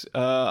attempt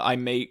I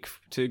make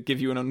to give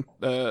you an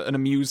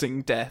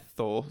amusing death,"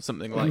 or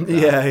something like that.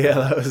 Yeah,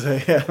 that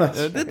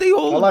was They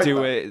all like do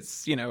that. it.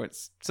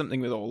 It's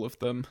something with all of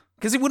them.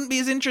 Because it wouldn't be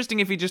as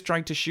interesting if he just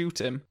tried to shoot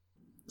him.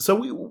 So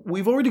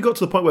we've already got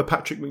to the point where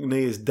Patrick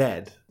Macnee is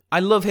dead. I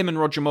love him and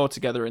Roger Moore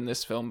together in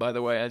this film, by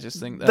the way. I just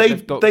think that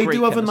they've got they great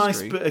do have a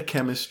chemistry. nice bit of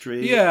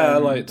chemistry. Yeah, I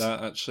and- like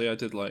that, actually. I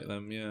did like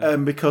them, yeah.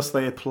 because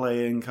they are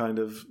playing kind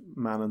of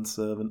man and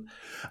servant.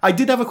 I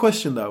did have a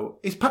question, though.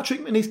 Is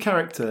Patrick Macnee's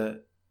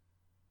character...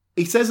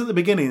 He says at the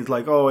beginning, it's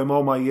like, oh, in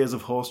all my years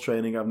of horse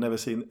training, I've never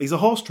seen... He's a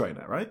horse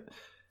trainer, right?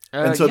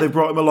 And so yeah. they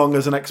brought him along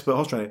as an expert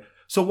horse trainer.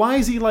 So why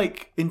is he,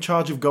 like, in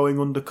charge of going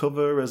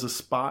undercover as a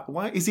spy?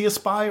 Why is he a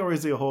spy or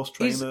is he a horse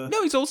trainer?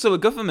 He's also a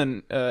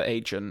government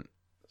agent.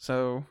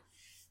 So,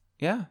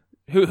 yeah.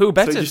 Who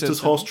better So he just to... does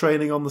horse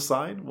training on the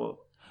side? What?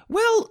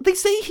 Well, they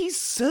say he's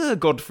Sir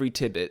Godfrey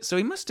Tibbett, so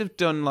he must have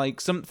done,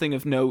 like, something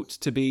of note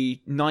to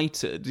be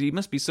knighted. He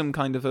must be some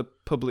kind of a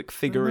public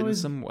figure in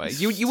some way.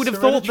 You would have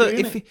thought that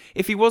hereditary,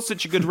 if he was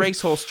such a good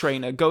racehorse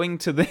trainer, going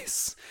to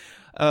this...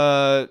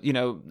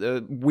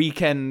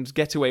 weekend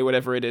getaway,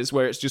 whatever it is,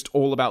 where it's just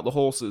all about the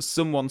horses,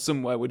 someone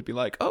somewhere would be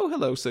like, "Oh,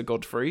 hello, Sir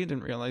Godfrey, I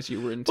didn't realise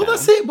you were in town." Well,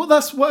 that's it. But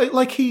that's what,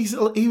 like, he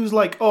was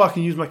like, oh, I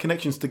can use my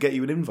connections to get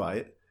you an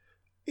invite.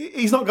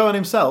 He's not going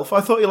himself.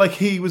 I thought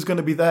he was going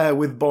to be there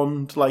with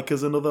Bond, like,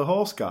 as another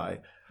horse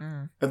guy.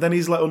 And then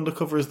he's, like,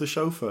 undercover as the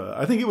chauffeur.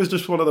 I think it was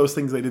just one of those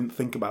things they didn't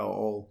think about at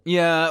all.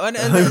 Yeah, and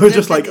They were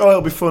just like, oh,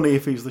 it'll be funny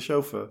if he's the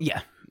chauffeur.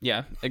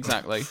 yeah,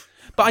 exactly.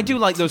 But I do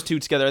like those two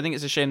together. I think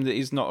it's a shame that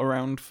he's not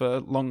around for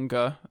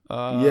longer.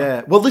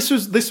 Yeah. Well, this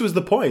was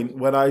the point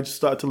when I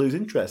started to lose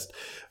interest.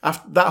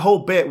 After that whole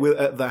bit with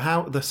at the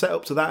house, the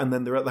setup to that, and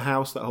then they're at the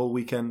house, that whole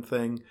weekend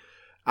thing.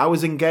 I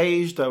was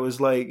engaged. I was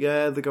like,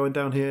 yeah, they're going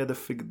down here. They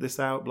figured this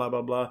out. Blah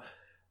blah blah.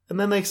 And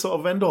then they sort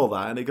of end all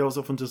that, and it goes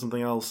off into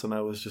something else. And I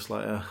was just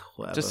like,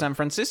 whatever. To San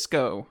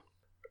Francisco.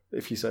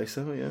 If you say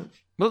so, yeah.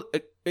 Well,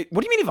 what do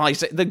you mean if I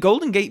say... The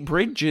Golden Gate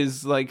Bridge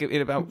is, like,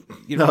 in about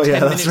 10 Oh, yeah,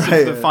 minutes that's right,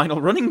 of the yeah. final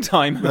running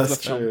time of the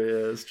That's film.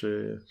 true. Yeah, that's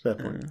true. Yeah. Fair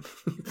point.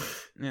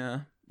 Yeah.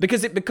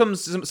 Because it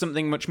becomes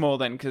something much more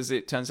then, because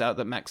it turns out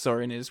that Max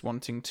Zorin is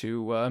wanting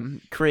to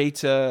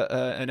create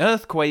an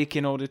earthquake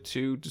in order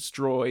to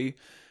destroy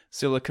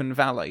Silicon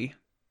Valley.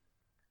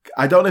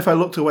 I don't know if I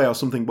looked away or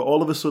something, but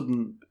all of a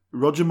sudden,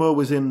 Roger Moore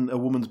was in a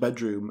woman's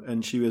bedroom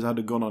and she had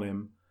a gun on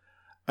him.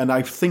 And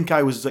I think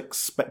I was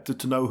expected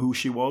to know who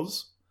she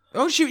was.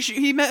 Oh,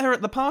 he met her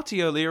at the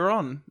party earlier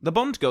on. The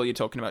Bond girl you're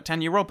talking about,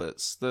 Tanya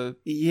Roberts.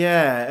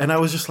 Yeah, and I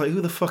was just like, who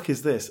the fuck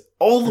is this?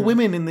 All the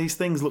women in these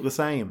things look the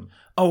same.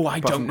 Oh, I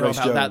Apart don't from know Grace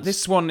about that. Jones.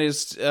 This one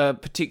is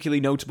particularly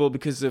notable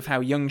because of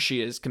how young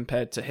she is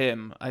compared to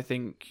him. I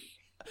think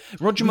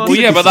Roger Moore. Well,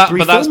 yeah, but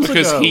Three that's films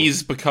because ago.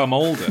 he's become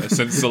older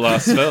since the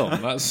last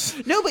film.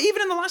 That's No, but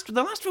even in the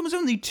last film was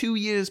only 2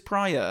 years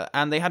prior,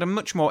 and they had a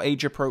much more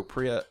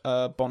age-appropriate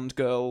Bond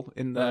girl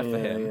in there for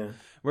him. Yeah.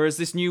 Whereas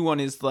this new one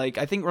is like,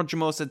 I think Roger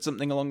Moore said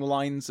something along the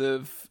lines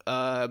of,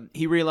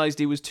 he realised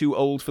he was too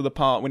old for the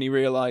part when he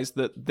realised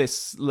that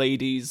this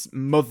lady's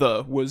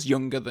mother was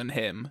younger than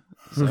him.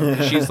 So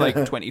she's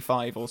like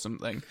 25 or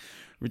something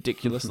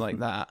ridiculous like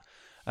that.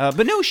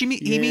 But no, he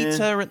meets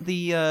her at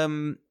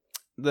the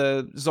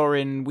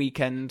Zorin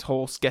weekend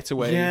horse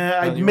getaway.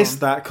 Yeah, I earlier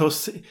missed on. that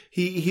because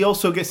he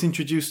also gets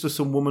introduced to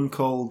some woman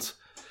called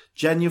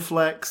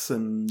Genuflex,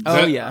 and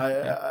Oh,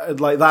 yeah.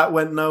 like that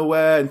went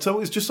nowhere. And so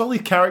it's just all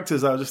these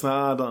characters. I was just like,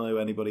 I don't know who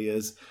anybody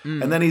is.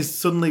 And then he's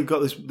suddenly got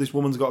this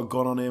woman's got a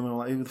gun on him, and I'm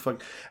like, who the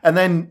fuck? And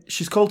then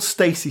she's called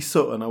Stacey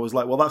Sutton. I was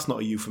like, well, that's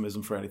not a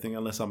euphemism for anything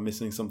unless I'm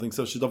missing something.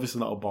 So she's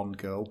obviously not a Bond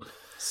girl.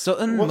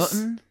 Sutton, What's-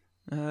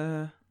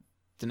 Mutton?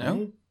 Don't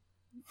know.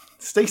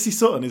 Stacey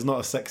Sutton is not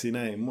a sexy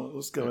name.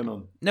 What's going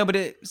on? No, but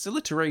it's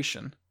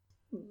alliteration.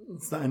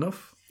 Is that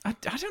enough? I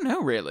don't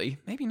know, really.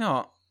 Maybe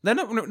not. They're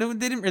not. No,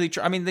 they didn't really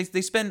try. I mean, they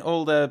spent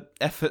all their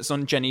efforts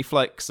on Jenny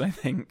Flex, I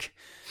think.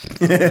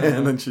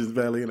 And then she's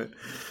barely in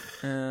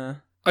it.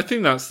 I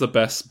think that's the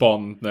best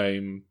Bond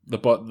name, the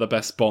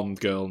best Bond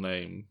girl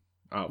name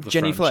out of the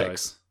Jenny franchise.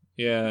 Flex.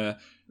 Yeah,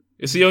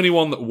 it's the only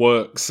one that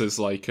works as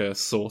like a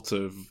sort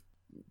of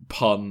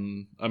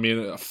pun. I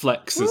mean,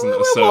 Flex isn't a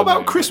What surname.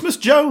 about Christmas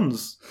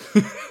Jones?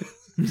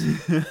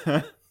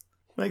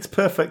 Makes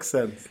perfect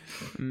sense.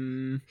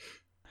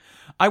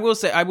 I will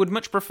say, I would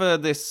much prefer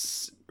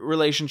this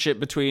relationship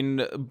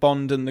between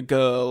Bond and the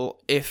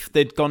girl if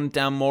they'd gone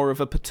down more of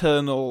a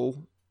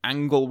paternal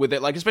angle with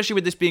it. Like, especially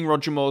with this being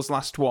Roger Moore's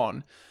last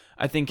one.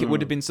 I think it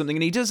would have been something.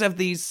 And he does have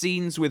these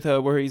scenes with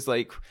her where he's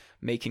like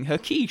making her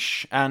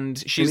quiche, and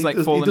she's like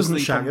falling he doesn't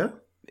asleep. shag her.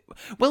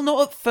 Well,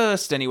 not at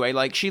first anyway.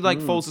 Like, she like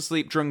falls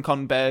asleep drunk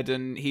on bed,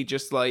 and he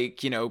just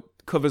like,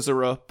 covers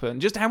her up,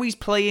 and just how he's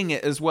playing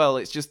it as well.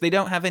 It's just they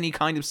don't have any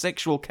kind of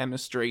sexual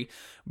chemistry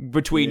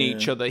between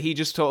each other. He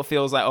just sort of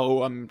feels like,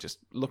 oh, I'm just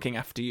looking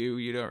after you.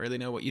 You don't really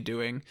know what you're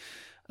doing.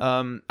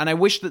 And I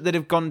wish that they'd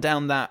have gone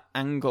down that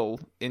angle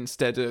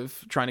instead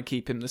of trying to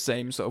keep him the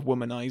same sort of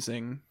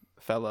womanizing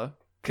fella,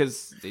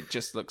 because it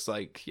just looks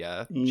like,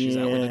 she's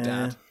out with her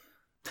dad.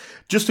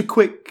 Just a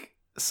quick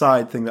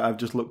side thing that I've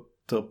just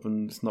looked up,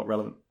 and it's not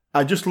relevant.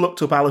 I just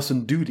looked up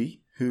Alison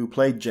Doody, who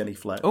played Jenny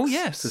Flex. Oh,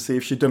 yes. To see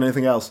if she'd done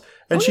anything else.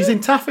 And she's in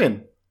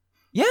Taffin.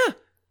 Yeah.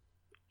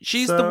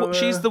 She's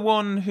the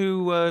one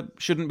who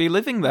shouldn't be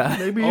living there.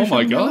 Maybe you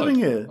shouldn't be living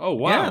here. Oh,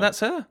 wow. Yeah, that's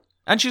her.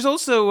 And she's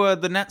also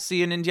the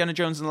Nazi in Indiana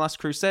Jones and the Last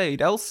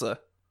Crusade, Elsa.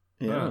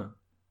 Yeah. Oh.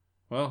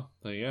 Well,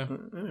 there you go.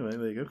 Anyway,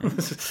 there you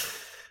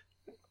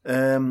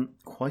go.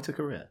 Quite a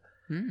career.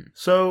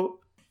 So,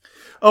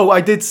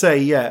 I did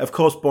say, of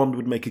course Bond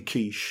would make a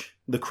quiche.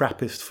 The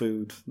crappiest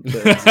food.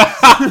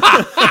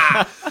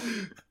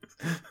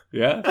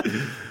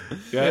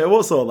 Yeah,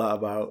 what's all that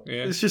about?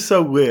 Yeah. It's just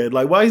so weird.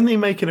 Like, why isn't he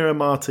making her a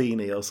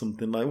martini or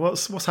something? Like,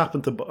 what's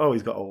happened to?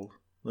 He's got old.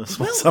 That's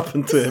what's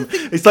happened to him.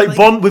 It's like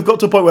Bond. We've got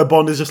to a point where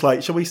Bond is just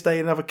like, shall we stay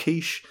and have a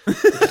quiche?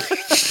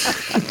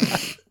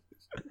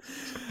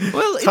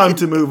 Well, time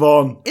to move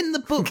on. In the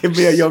books, give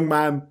me a young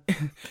man.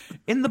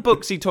 In the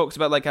books, he talks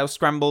about like how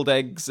scrambled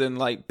eggs and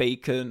like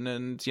bacon,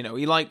 and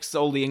he likes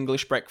all the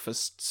English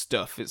breakfast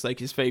stuff. It's like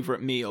his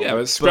favorite meal. Yeah,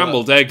 but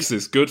scrambled eggs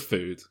is good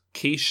food.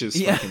 Quiche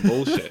is fucking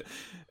bullshit.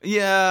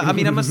 Yeah, I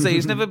mean, I must say,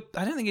 I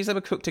don't think he's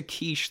ever cooked a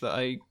quiche that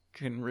I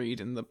can read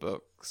in the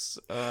books.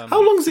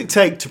 How long does it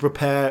take to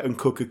prepare and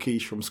cook a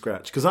quiche from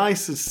scratch? Because I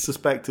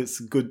suspect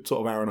it's a good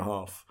sort of hour and a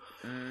half.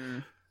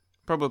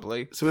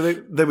 Probably. So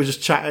they were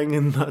just chatting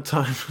in that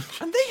time.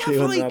 And they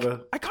have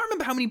I can't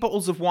remember how many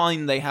bottles of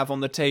wine they have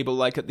on the table,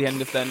 like at the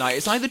end of their night.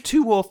 It's either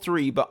 2 or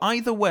 3, but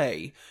either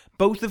way,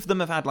 both of them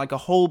have had like a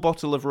whole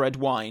bottle of red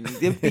wine.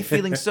 They'd be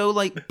feeling so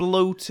like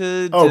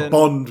bloated.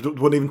 Bond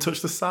wouldn't even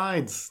touch the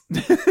sides.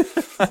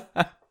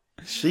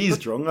 She's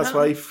drunk, that's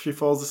why she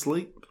falls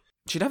asleep.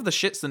 She'd have the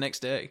shits the next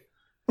day.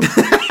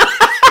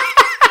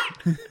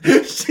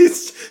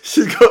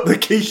 She's got the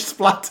quiche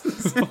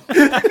splatters.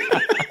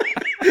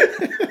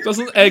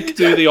 Doesn't egg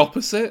do the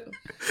opposite?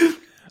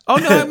 Oh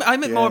no, I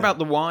meant more about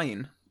the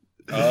wine.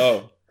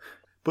 Oh,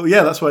 but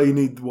yeah, that's why you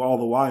need all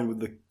the wine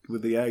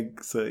with the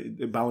egg, so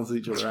it balances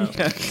each other out.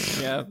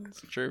 Yeah,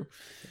 that's true.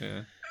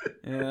 Yeah.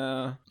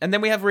 And then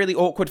we have really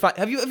awkward fight.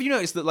 Have you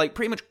noticed that like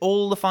pretty much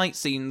all the fight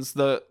scenes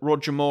that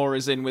Roger Moore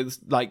is in with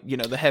like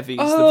the heavies,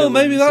 the villains,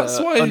 maybe that's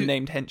why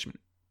unnamed henchmen.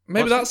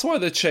 Maybe that's why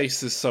the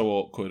chase is so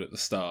awkward at the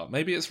start.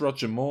 Maybe it's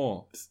Roger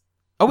Moore.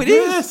 Oh, it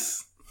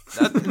is.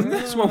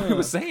 That's what we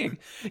were saying.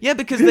 Yeah,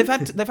 because they've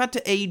had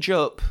to age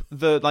up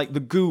the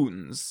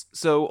goons.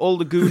 So all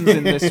the goons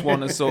in this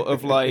one are sort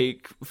of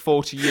like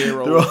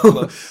 40-year-old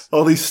plus.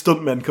 All these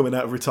stuntmen coming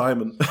out of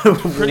retirement.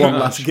 One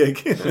last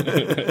gig.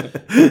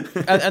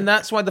 and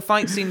that's why the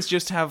fight scenes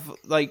just have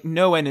like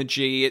no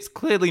energy. It's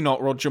clearly not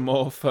Roger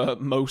Moore for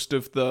most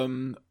of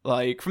them.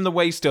 Like from the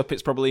waist up,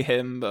 it's probably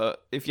him.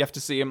 But if you have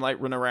to see him like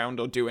run around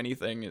or do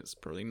anything, it's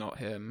probably not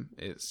him.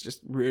 It's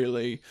just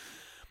really.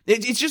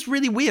 It's just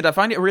really weird. I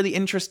find it a really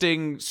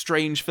interesting,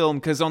 strange film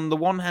because on the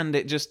one hand,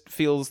 it just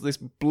feels this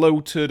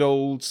bloated,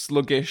 old,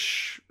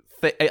 sluggish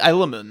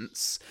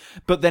elements,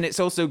 but then it's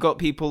also got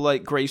people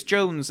like Grace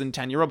Jones and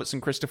Tanya Roberts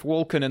and Christopher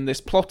Walken and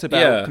this plot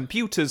about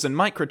computers and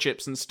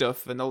microchips and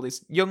stuff and all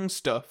this young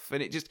stuff,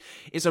 and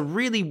it's a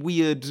really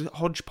weird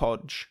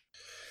hodgepodge.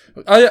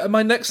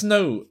 My next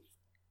note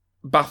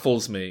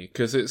baffles me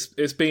because it's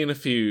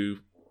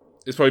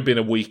probably been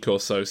a week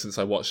or so since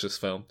I watched this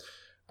film.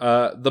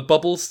 The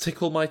bubbles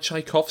tickle my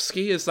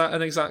Tchaikovsky. Is that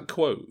an exact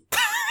quote?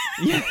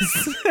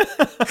 Yes.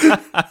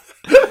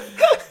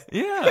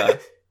 Yeah.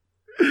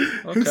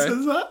 Okay. Who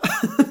says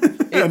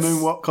that? And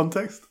in what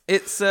context?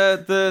 It's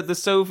the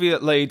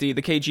Soviet lady,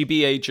 the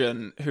KGB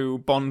agent, who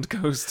Bond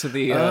goes to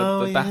the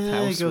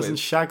bathhouse he goes with. and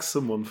shags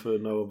someone for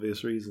no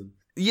obvious reason.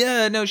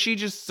 Yeah, no, she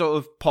just sort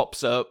of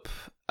pops up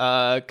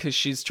because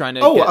she's trying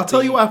to. I'll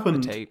tell you what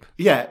happened. Tape.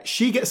 Yeah,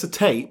 she gets a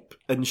tape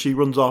and she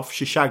runs off.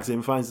 She shags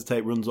him, finds the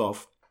tape, runs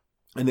off.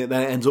 And then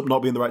it ends up not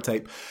being the right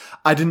tape.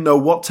 I didn't know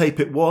what tape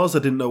it was. I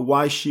didn't know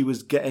why she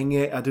was getting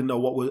it. I didn't know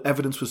what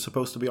evidence was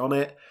supposed to be on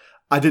it.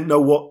 I don't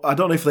know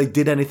if they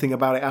did anything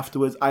about it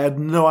afterwards. I had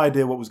no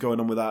idea what was going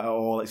on with that at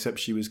all, except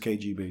she was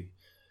KGB.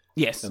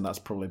 Yes. And that's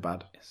probably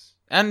bad. Yes.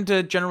 And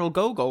General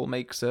Gogol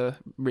makes a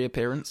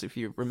reappearance, if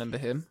you remember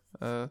him.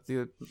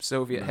 The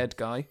Soviet head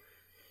guy.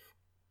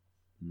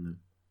 No.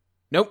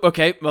 Nope.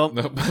 Okay, well,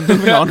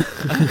 moving on.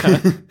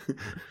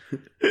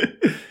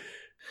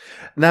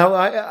 Now,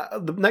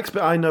 the next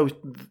bit I know,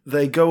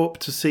 they go up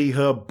to see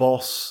her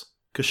boss,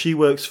 because she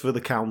works for the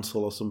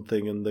council or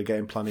something, and they're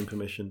getting planning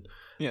permission.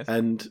 Yes.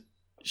 And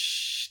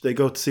they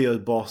go to see her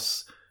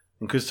boss,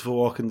 and Christopher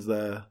Walken's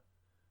there,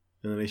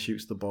 and then he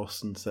shoots the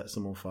boss and sets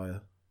them on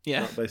fire.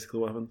 Yeah. Is that basically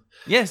what happened?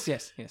 Yes.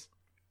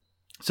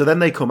 So then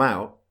they come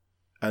out,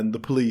 and the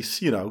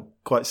police,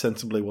 quite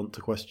sensibly want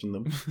to question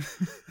them.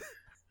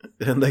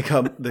 And they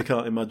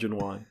can't imagine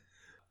why.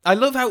 I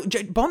love how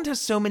Bond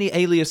has so many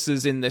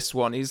aliases in this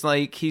one. He's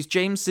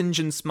James St.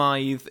 John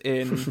Smythe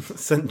in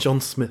St. John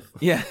Smith.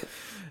 yeah,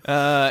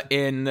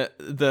 in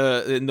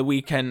the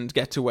Weekend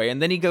Getaway,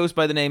 and then he goes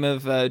by the name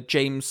of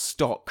James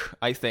Stock,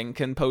 I think,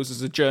 and poses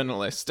as a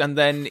journalist. And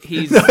then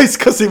he's No, it's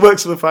because he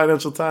works for the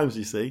Financial Times.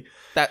 You see,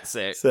 that's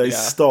it. so yeah.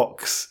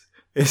 Stocks.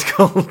 It's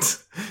called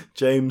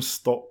James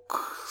Stock.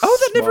 Oh,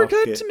 that never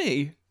occurred to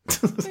me.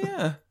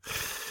 Yeah,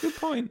 good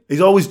point.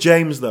 He's always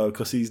James though,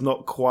 because he's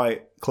not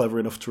quite clever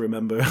enough to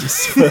remember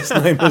his first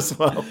name as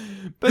well.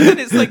 But then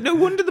it's like, no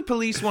wonder the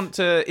police want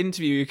to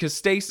interview you, because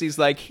Stacey's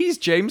like, he's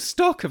James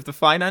Stock of the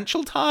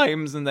Financial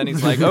Times, and then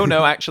he's like, oh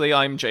no, actually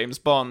I'm James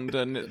Bond,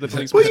 and the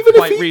police were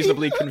quite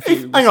reasonably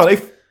confused. Hang on,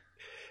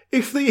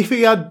 if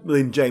he had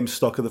been James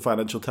Stock of the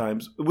Financial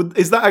Times,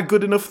 is that a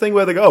good enough thing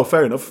where they go, oh,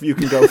 fair enough, you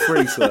can go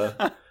free, sir.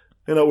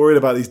 You're not worried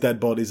about these dead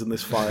bodies and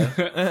this fire.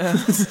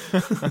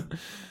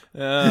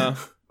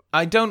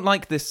 I don't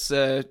like this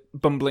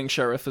bumbling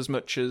sheriff as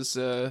much as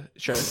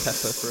Sheriff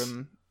Pepper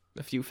from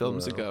a few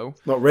films ago.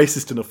 Not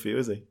racist enough for you,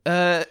 is he?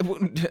 I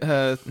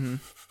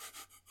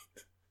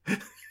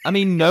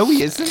mean, no,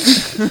 he isn't.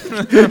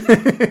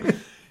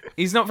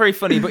 He's not very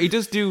funny, but he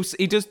does do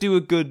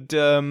a good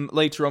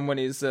later on when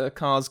his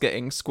car's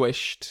getting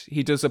squished.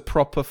 He does a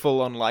proper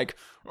full on like,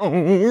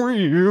 oh,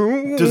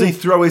 you. Does he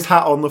throw his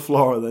hat on the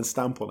floor and then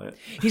stamp on it?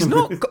 He's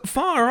not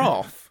far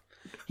off.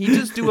 He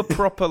does do a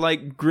proper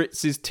like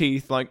grits his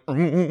teeth like.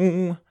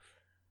 Oh.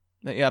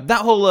 Yeah,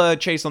 that whole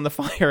chase on the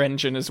fire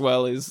engine as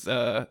well is.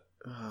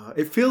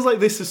 It feels like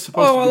this is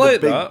supposed to be like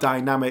the big that.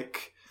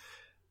 dynamic.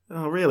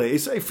 Oh, really?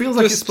 It feels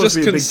like it's Just supposed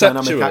to be a big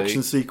dynamic conceptually.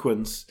 action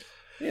sequence.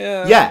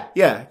 Yeah.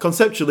 Yeah.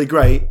 Conceptually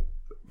great,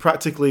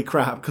 practically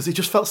crap, because it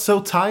just felt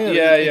so tired.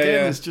 Yeah.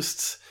 It's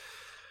just.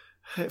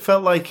 It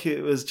felt like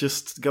it was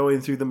just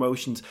going through the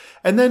motions.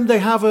 And then they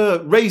have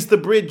a raise the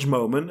bridge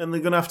moment, and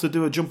they're going to have to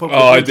do a jump over the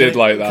I bridge. did and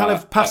like it that. kind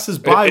of passes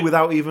by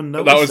without even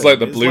noticing. That was like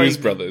the It's Blues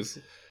like- Brothers.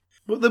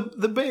 Well,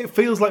 the bit, it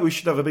feels like we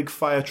should have a big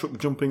fire truck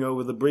jumping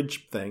over the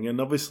bridge thing, and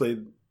obviously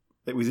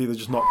it was either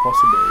just not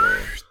possible or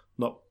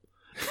not.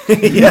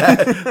 Yeah,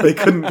 they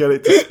couldn't get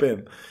it to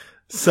spin.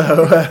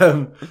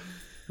 So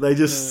they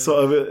just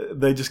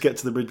they just get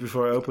to the bridge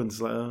before it opens.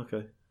 It's like, oh,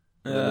 okay.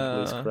 And then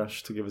the police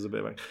crash to give us a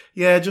bit of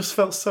Yeah, it just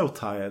felt so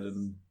tired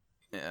and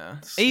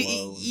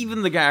slow.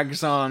 Even the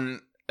gags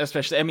aren't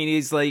especially. I mean,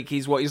 he's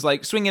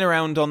like swinging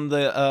around on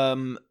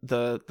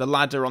the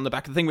ladder on the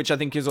back of the thing, which I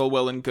think is all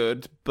well and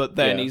good. But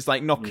then he's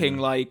like knocking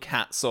like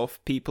hats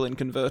off people in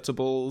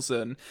convertibles,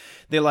 and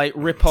they like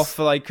rip off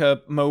like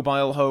a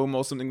mobile home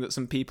or something that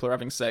some people are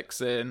having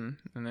sex in,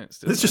 and it's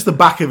just the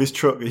back of his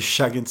truck. He's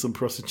shagging some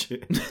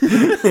prostitute.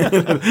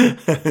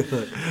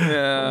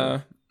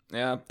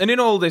 Yeah. And in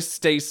all this,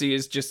 Stacey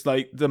is just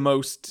like the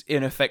most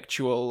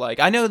ineffectual. Like,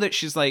 I know that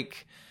she's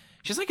like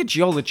a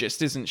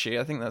geologist, isn't she?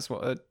 I think that's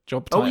what her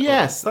job title is. Oh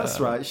yes,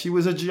 that's right. She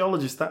was a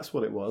geologist. That's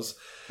what it was.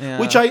 Yeah.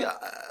 Which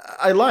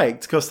I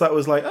liked, because that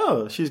was like,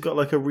 oh, she's got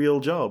like a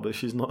real job.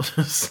 She's not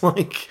just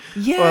like,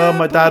 well,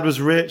 my dad was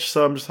rich,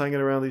 so I'm just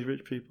hanging around these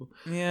rich people.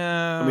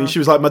 Yeah. I mean, she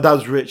was like, my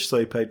dad's rich, so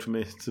he paid for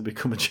me to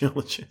become a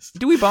geologist.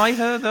 Do we buy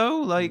her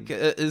though? Like,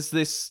 is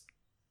this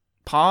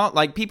part?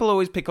 Like, people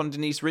always pick on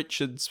Denise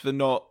Richards for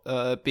not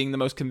being the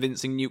most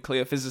convincing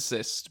nuclear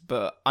physicist,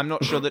 but I'm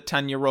not sure that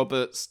Tanya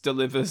Roberts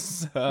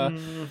delivers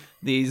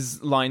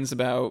these lines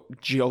about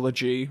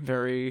geology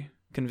very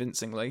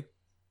convincingly.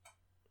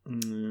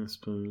 I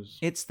suppose.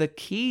 It's the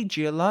key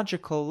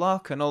geological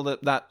lock and all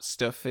that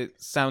stuff.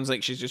 It sounds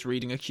like she's just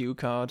reading a cue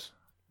card.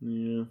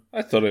 Yeah.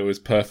 I thought it was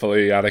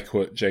perfectly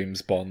adequate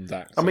James Bond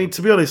acting. I mean,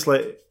 to be honest,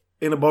 like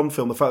in a Bond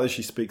film, the fact that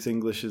she speaks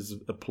English is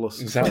a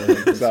plus. Exactly.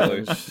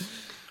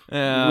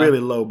 Really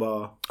low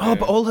bar. Oh,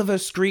 but all of her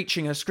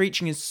screeching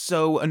is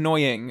so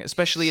annoying,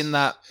 especially in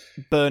that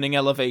burning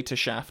elevator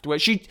shaft where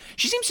she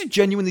seems to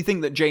genuinely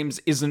think that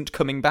James isn't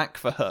coming back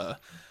for her.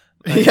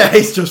 Yeah,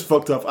 he's just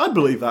fucked off. I'd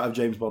believe that of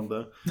James Bond,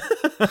 though.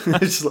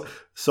 It's like,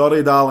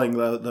 sorry, darling,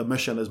 the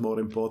mission is more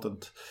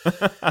important.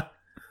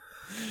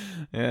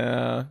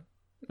 Yeah.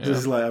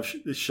 Just like I've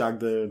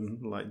shagged her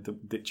and like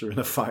ditch her in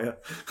a fire.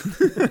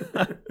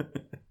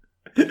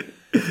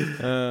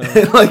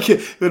 Like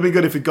it would have been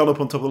good if he'd gone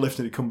up on top of the lift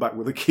and he'd come back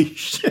with a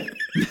quiche.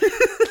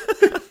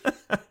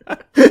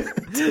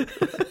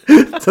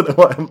 Don't know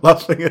why I'm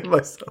laughing at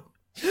myself.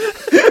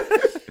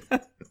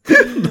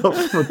 Not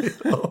funny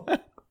at all.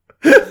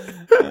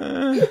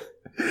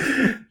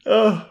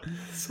 Oh,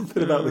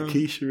 something about the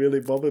quiche really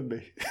bothered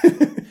me.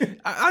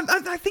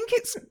 I think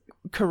it's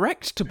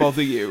correct to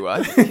bother you.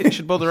 I think it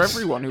should bother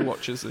everyone who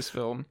watches this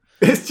film.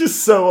 It's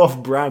just so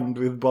off-brand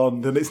with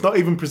Bond, and it's not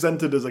even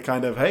presented as a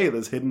kind of, hey,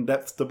 there's hidden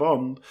depths to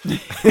Bond.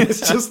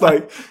 It's just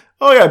like,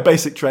 oh yeah,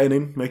 basic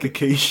training, make a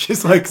quiche.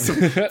 It's like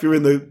if you're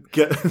in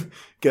the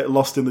get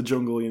lost in the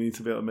jungle, you need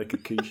to be able to make a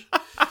quiche.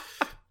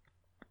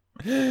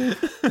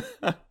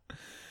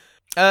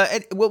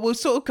 We're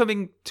sort of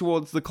coming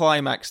towards the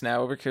climax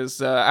now,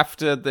 because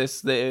after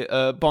this,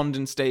 the Bond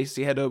and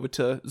Stacey head over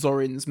to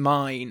Zorin's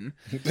mine,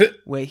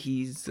 where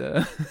he's...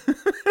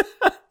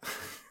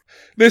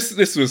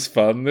 This was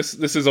fun.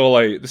 This is all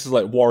like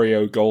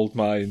Wario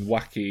Goldmine,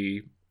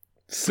 wacky,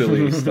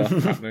 silly stuff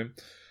happening.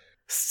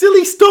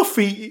 Silly stuff.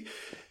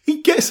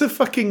 He gets a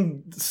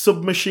fucking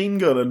submachine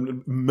gun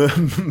and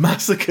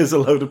massacres a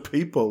load of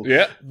people.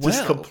 Yeah.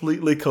 Just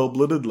completely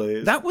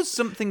cold-bloodedly. That was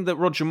something that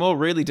Roger Moore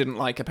really didn't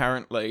like,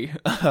 apparently.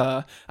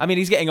 I mean,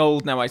 he's getting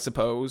old now, I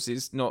suppose.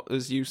 He's not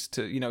as used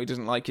to, he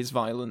doesn't like his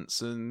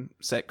violence and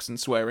sex and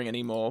swearing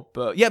anymore.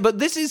 But yeah, but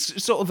this is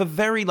sort of a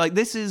very,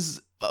 this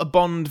is a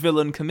Bond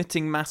villain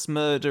committing mass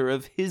murder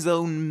of his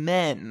own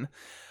men.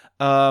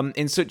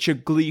 In such a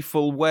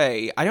gleeful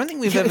way. I don't think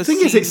we've ever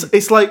seen... The thing is,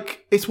 it's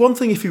like, it's one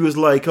thing if he was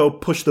like, oh,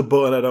 push the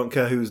button, I don't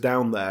care who's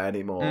down there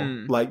anymore.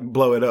 Like,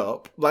 blow it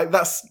up. Like,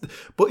 that's...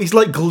 But he's,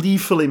 like,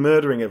 gleefully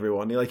murdering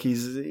everyone.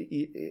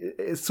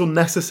 It's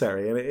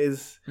unnecessary, and it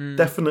is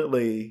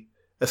definitely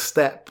a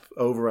step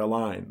over a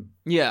line.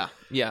 Yeah,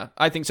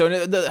 I think so.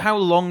 And how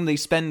long they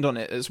spend on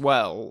it as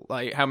well.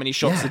 Like, how many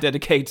shots are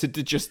dedicated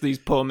to just these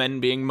poor men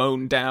being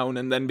mown down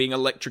and then being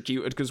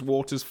electrocuted because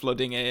water's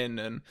flooding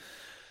in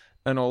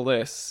and all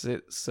this.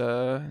 It's,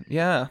 I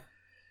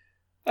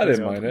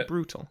didn't mind it.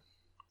 Brutal.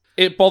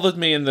 It bothered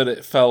me in that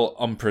it felt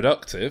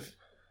unproductive.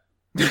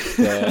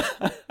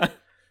 But...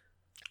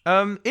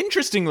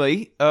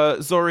 Interestingly,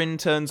 Zorin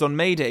turns on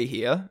Mayday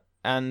here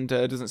and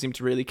doesn't seem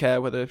to really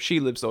care whether she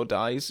lives or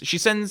dies. He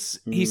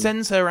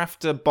sends her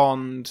after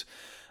Bond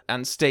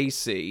and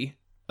Stacy.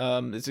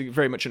 It's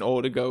very much an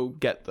order, go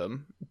get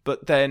them.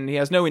 But then he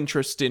has no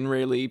interest in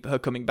really her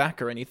coming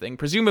back or anything.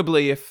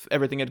 Presumably, if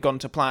everything had gone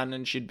to plan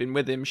and she'd been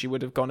with him, she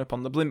would have gone up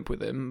on the blimp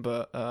with him.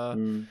 But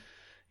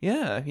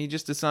he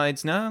just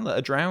decides, let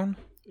her drown.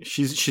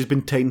 She's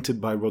been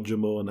tainted by Roger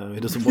Moore now. He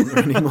doesn't want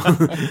her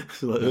anymore.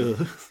 She's like,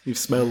 ugh, you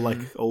smell like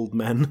old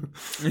men.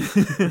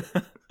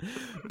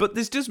 But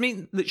this does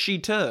mean that she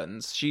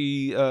turns.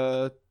 She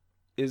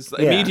is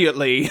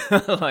immediately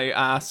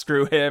like,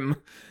 screw him.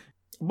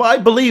 But I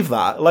believe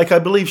that. Like, I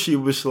believe she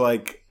was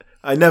like,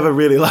 I never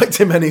really liked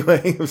him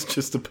anyway. It was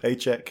just a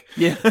paycheck.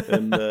 Yeah.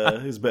 And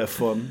it was a bit of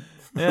fun.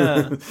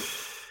 Yeah.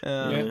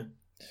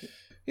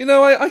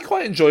 I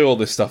quite enjoy all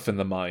this stuff in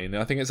the mine.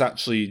 I think it's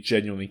actually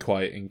genuinely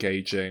quite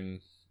engaging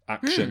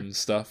action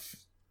stuff.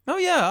 Oh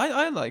yeah,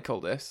 I like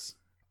all this.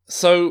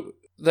 So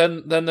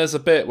then there's a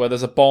bit where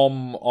there's a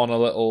bomb on a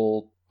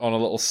little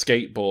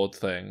skateboard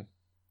thing.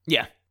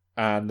 Yeah.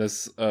 And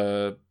there's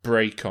a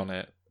brake on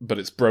it, but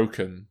it's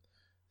broken.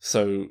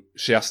 So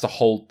she has to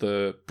hold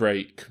the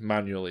brake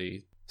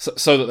manually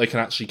so that they can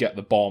actually get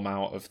the bomb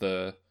out of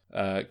the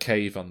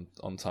cave on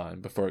time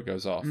before it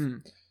goes off.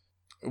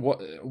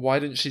 Why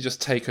didn't she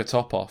just take her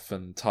top off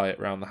and tie it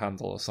around the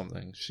handle or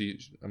something?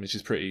 She's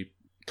pretty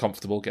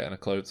comfortable getting her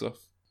clothes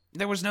off.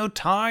 There was no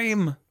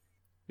time.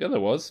 Yeah,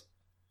 there was.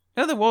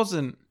 No, there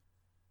wasn't.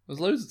 There's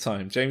loads of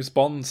time. James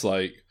Bond's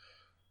like,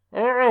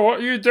 oh, what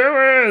are you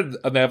doing?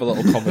 And they have a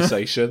little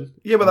conversation.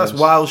 Yeah, but that's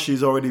while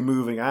she's already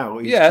moving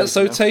out.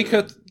 So take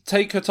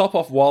her top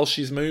off while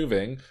she's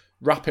moving,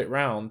 wrap it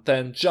round,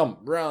 then jump,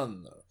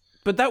 run.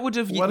 But that would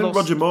have... Why didn't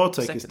Roger Moore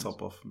take his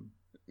top off?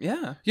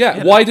 Yeah,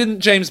 why didn't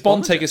James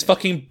Bond take his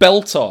fucking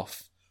belt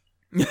off?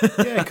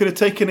 Yeah, he could have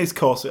taken his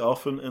corset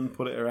off and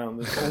put it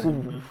around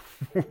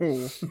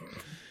this.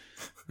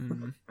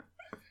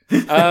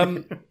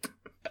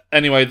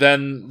 Anyway,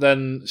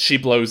 then she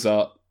blows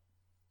up.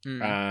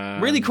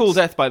 And... Really cool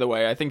death, by the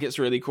way. I think it's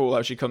really cool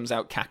how she comes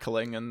out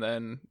cackling and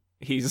then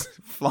he's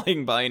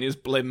flying by in his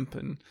blimp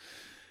and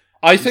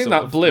I think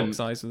that blimp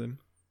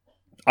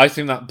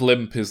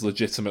is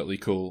legitimately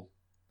cool.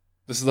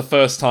 This is the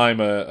first time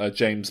a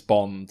James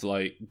Bond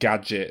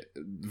gadget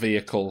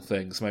vehicle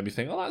thing's made me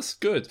think, oh, that's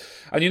good.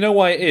 And you know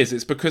why it is?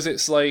 It's because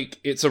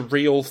it's a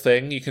real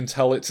thing. You can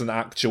tell it's an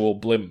actual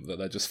blimp that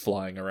they're just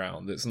flying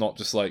around. It's not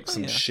just some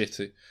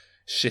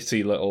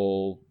shitty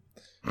little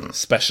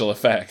special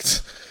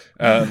effect.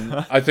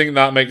 I think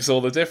that makes all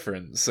the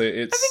difference.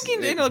 I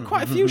think in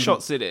quite a few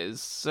shots it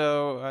is.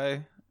 So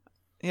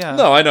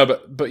No, I know,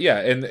 but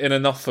yeah, in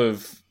enough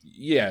of.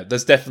 Yeah,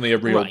 there's definitely a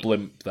real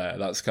blimp there.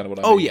 That's kind of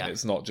what I mean.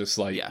 It's not just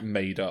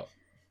made up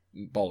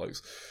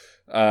bollocks.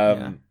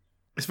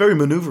 It's very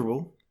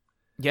maneuverable.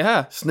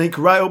 Yeah. Sneak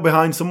right up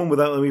behind someone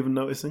without them even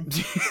noticing.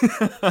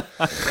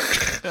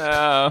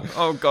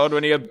 Oh God,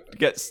 when he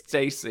gets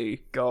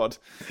Stacy, God.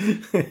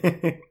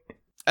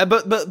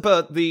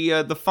 But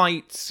the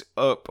fight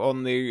up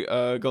on the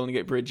Golden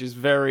Gate Bridge is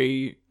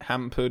very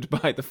hampered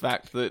by the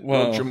fact that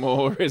Roger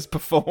Moore is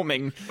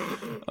performing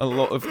a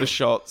lot of the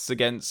shots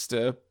against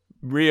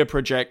rear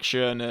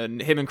projection,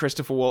 and him and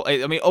Christopher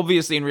Walken. I mean,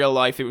 obviously in real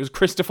life it was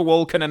Christopher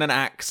Walken and an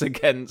axe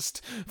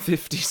against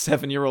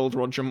 57-year-old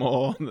Roger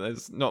Moore.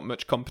 There's not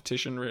much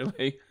competition,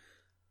 really.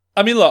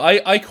 I mean, look,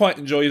 I quite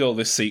enjoyed all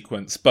this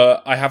sequence,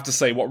 but I have to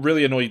say what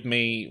really annoyed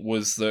me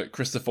was that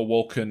Christopher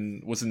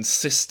Walken was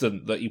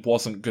insistent that he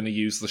wasn't going to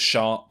use the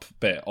sharp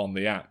bit on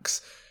the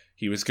axe.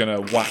 He was going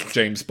to whack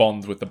James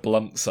Bond with the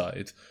blunt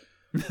side.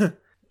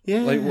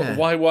 Yeah.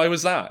 Why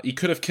was that? He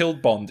could have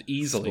killed Bond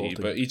easily,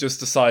 but he just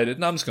decided,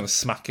 no, I'm just going to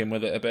smack him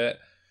with it a bit.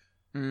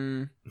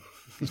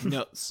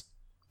 Nuts.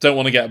 Don't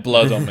want to get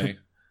blood on me.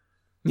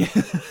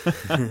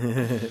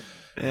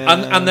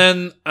 And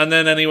then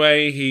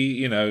anyway,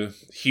 he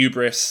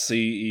hubris.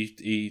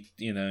 He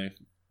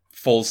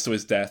falls to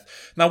his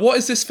death. Now, what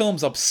is this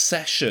film's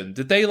obsession?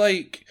 Did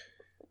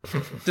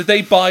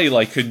they buy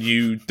like a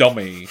new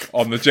dummy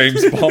on the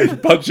James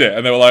Bond budget?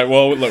 And they were like,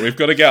 well, look, we've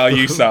got to get our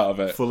use out of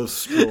it. Full of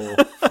straw.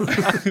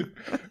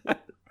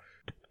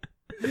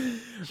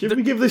 Should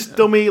we give this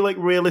dummy like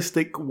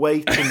realistic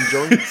weight and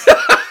joints?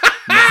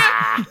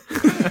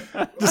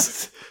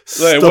 Just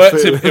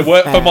it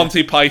worked for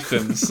Monty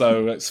Python,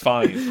 so it's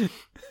fine.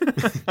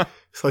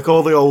 It's like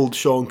all the old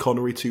Sean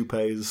Connery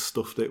toupees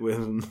stuffed it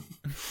with.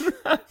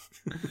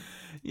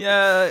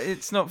 Yeah,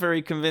 it's not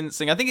very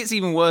convincing. I think it's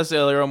even worse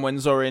earlier on when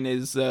Zorin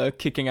is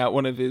kicking out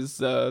one of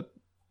his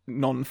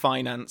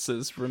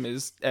non-financers from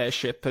his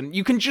airship, and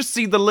you can just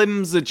see the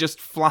limbs are just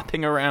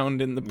flapping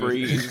around in the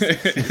breeze.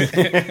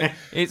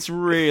 It's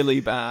really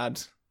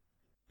bad.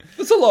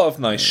 There's a lot of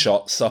nice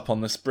shots up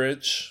on this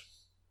bridge.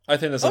 I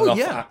think there's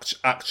enough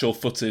actual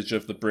footage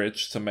of the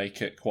bridge to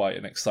make it quite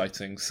an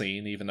exciting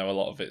scene, even though a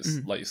lot of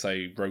it's, like you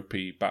say,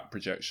 ropey back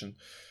projection.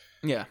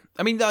 Yeah.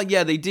 I mean,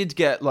 they did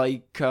get,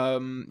 like,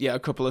 a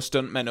couple of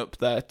stuntmen up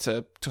there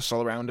to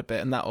tussle around a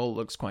bit, and that all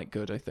looks quite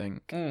good, I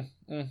think.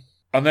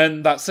 And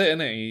then that's it,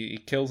 isn't it? He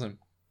kills him.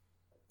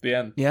 The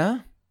end. Yeah?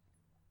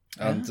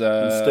 And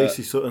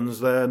Stacey Sutton's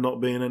there, not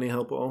being any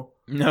help at all.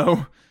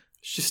 No.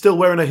 She's still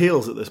wearing her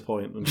heels at this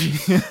point.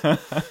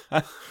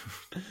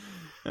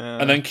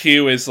 And then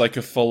Q is like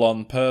a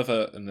full-on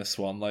pervert in this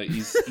one. Like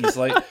he's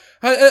like,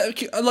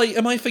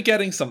 am I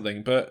forgetting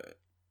something? But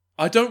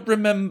I don't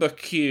remember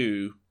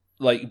Q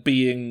like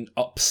being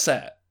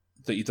upset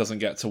that he doesn't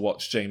get to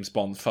watch James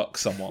Bond fuck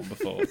someone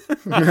before.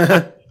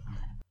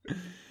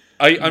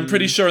 I'm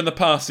pretty sure in the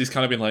past he's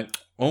kind of been like,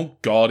 oh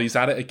God, he's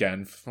at it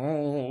again.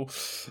 Oh,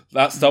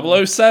 that's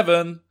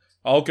 007.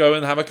 I'll go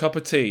and have a cup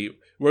of tea.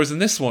 Whereas in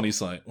this one,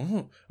 he's like,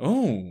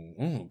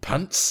 oh,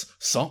 pants,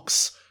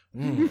 socks.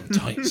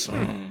 Tights.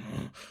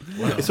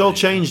 Well, it's all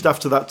changed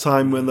after that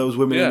time when those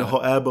women in a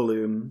hot air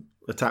balloon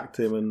attacked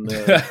him and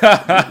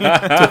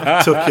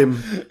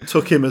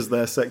took him as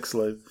their sex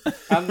slave.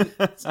 And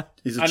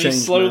he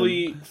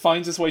slowly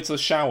finds his way to the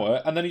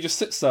shower, and then he just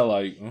sits there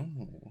like, oh.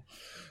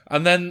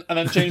 And then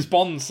James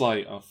Bond's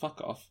like, oh,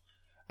 fuck off.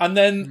 And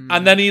then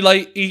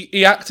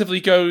he actively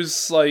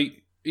goes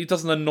like, he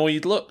does an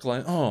annoyed look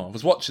like, oh, I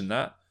was watching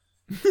that.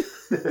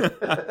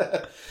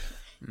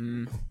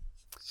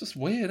 Just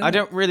weird. I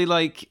don't really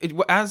like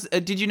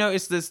it. Did you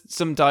notice there's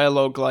some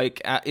dialogue like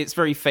it's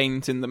very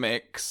faint in the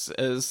mix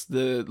as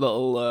the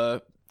little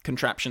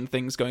contraption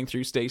things going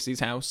through Stacey's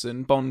house,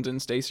 and Bond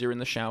and Stacey are in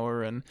the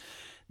shower, and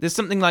there's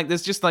something like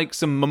there's just like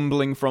some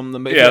mumbling from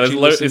them.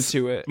 There's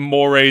to it.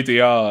 More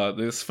ADR.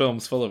 This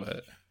film's full of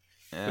it.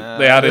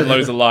 They added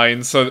loads of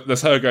lines, so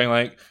there's her going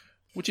like,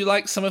 "Would you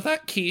like some of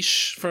that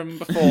quiche from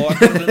before? I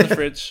put it in the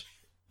fridge."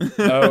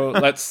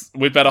 Oh,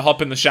 we'd better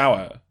hop in the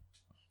shower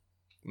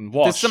and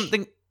wash.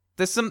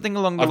 There's something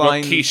along the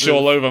lines. I've got quiche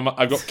all over.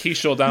 I've got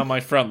quiche all down my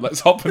front.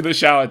 Let's hop in the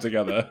shower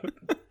together.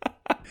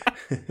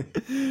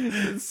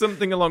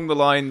 Something along the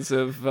lines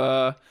of,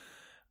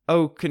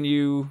 "Oh, can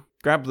you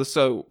grab the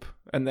soap?"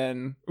 And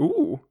then,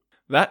 "Ooh,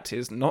 that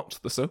is not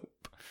the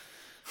soap."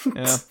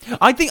 Yeah,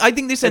 I think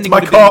this ending.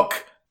 It's my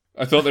cock.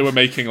 I thought they were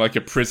making like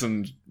a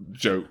prison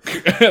joke,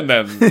 and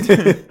then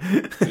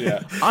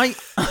yeah.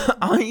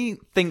 I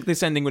think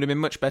this ending would have been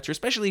much better,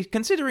 especially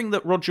considering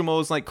that Roger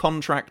Moore's like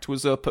contract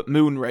was up at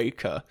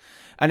Moonraker,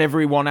 and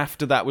everyone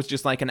after that was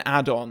just like an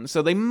add-on.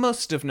 So they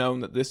must have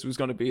known that this was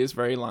going to be his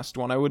very last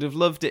one. I would have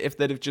loved it if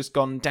they'd have just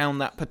gone down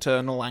that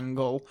paternal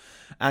angle,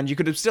 and you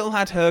could have still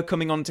had her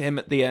coming on to him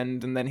at the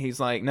end, and then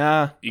he's like,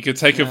 "Nah." You could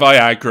take a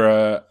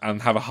Viagra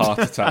and have a heart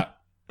attack.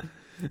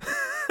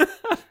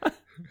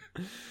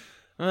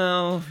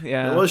 Well,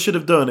 yeah. What I should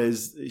have done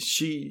is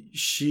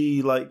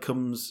she like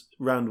comes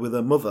round with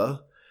her mother.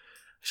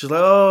 She's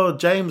like, "Oh,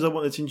 James, I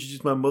wanted to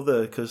introduce my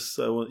mother because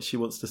she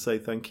wants to say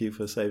thank you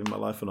for saving my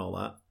life and all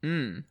that."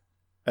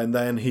 And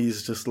then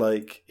he's just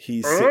like,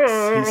 he's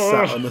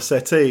sat on the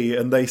settee,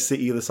 and they sit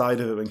either side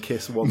of him and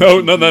kiss one. No.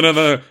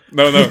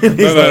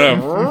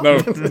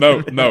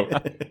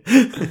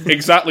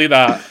 Exactly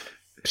that.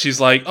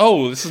 She's like,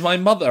 "Oh, this is my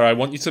mother. I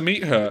want you to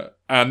meet her."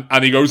 And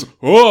he goes,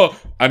 "Oh!"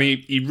 And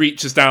he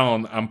reaches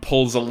down and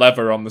pulls a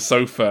lever on the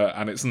sofa,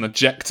 and it's an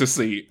ejector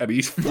seat, and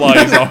he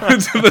flies off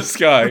into the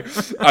sky.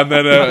 And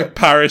then a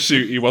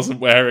parachute he wasn't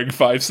wearing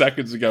 5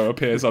 seconds ago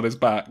appears on his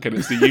back, and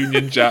it's the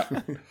Union Jack.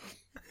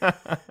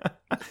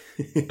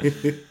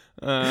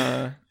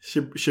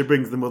 She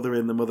brings the mother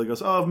in. The mother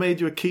goes, "Oh, I've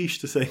made you a quiche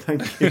to say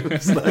thank you."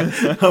 It's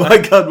like, oh my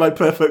God, my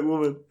perfect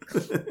woman.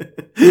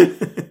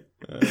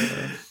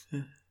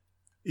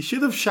 You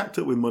should have shacked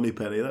up with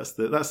Moneypenny.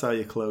 That's how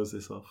you close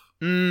this off.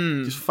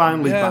 Just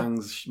finally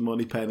bangs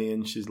Moneypenny,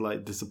 and she's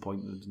like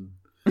disappointed and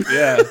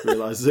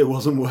realizes it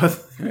wasn't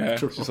worth. Yeah,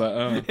 she's like,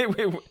 "Oh,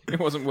 it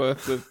wasn't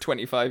worth the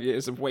 25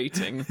 years of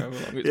waiting."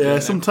 Yeah,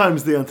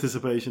 sometimes the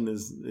anticipation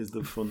is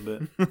the fun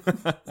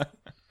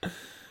bit.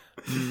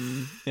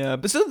 Yeah,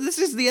 but so this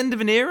is the end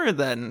of an era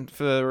then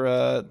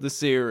for the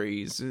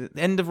series.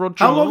 End of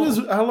Roger How Moore.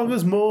 long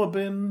has Moore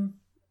been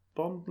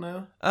Bond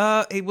now?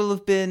 It will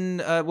have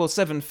been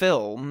 7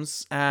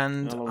 films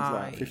and How long is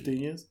that? 15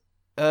 years?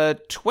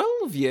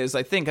 12 years,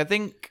 I think. I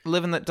think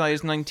Live and Let Die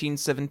is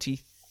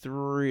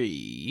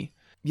 1973.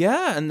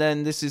 Yeah, and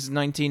then this is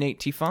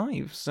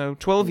 1985. So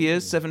 12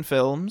 years, 7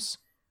 films.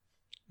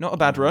 Not a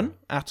bad run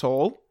at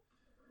all.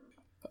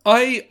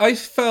 I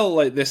felt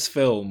like this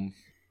film,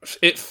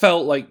 it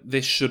felt like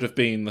this should have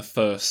been the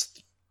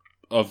first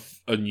of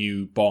a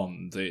new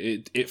Bond.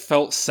 It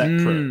felt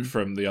separate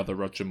from the other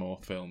Roger Moore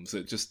films.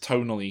 It just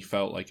tonally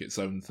felt like its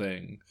own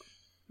thing.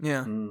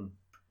 Yeah.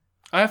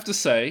 I have to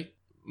say,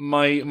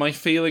 my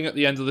feeling at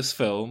the end of this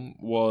film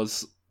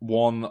was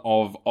one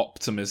of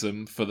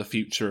optimism for the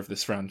future of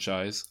this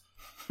franchise.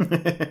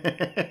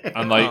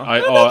 And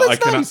like,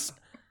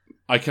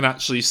 I can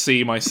actually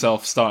see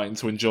myself starting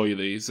to enjoy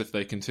these if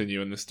they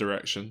continue in this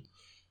direction.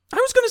 I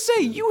was going to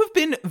say, you have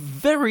been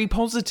very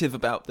positive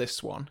about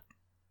this one.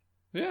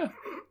 Yeah.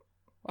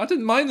 I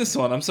didn't mind this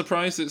one. I'm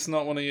surprised it's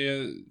not one of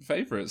your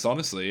favourites,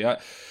 honestly.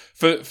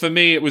 For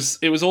me, it was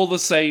all the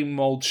same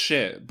old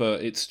shit,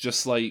 but it's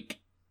just like,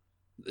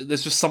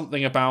 there's just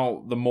something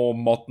about the more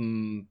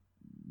modern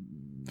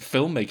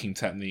filmmaking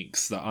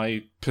techniques that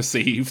I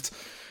perceived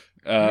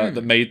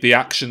that made the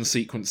action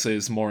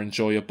sequences more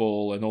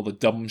enjoyable and all the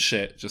dumb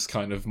shit just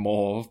kind of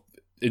more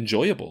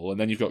enjoyable. And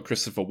then you've got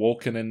Christopher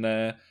Walken in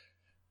there.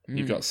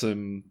 You've got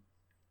some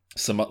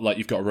like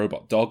you've got a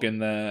robot dog in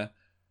there.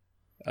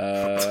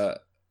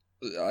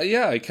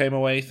 Yeah, I came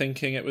away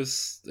thinking it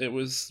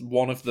was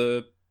one of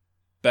the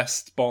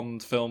best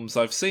Bond films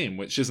I've seen,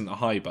 which isn't a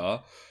high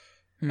bar.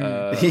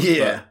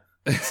 Yeah.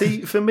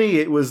 See, for me,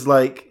 it was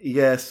like,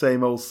 yeah,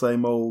 same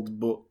old,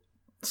 but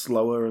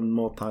slower and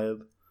more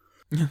tired.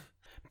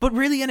 But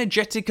really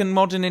energetic and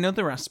modern in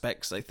other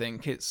aspects, I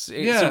think. It's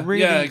a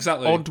really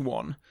odd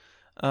one.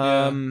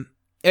 I mean,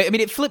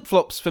 it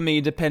flip-flops for me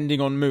depending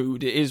on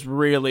mood. It is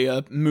really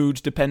a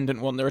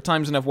mood-dependent one. There are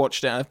times when I've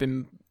watched it and I've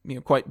been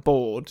quite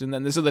bored, and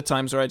then there's other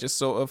times where I just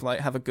sort of like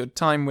have a good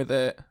time with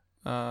it.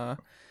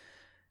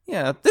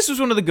 Yeah, this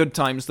was one of the good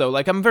times, though.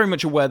 Like, I'm very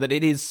much aware that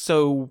it is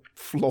so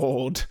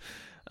flawed,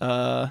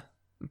 but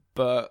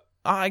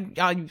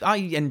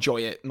I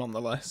enjoy it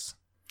nonetheless.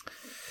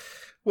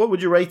 What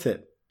would you rate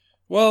it?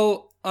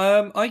 Well,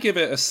 I give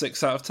it a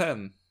 6 out of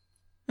 10.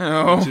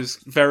 Oh, which is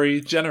very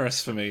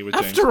generous for me with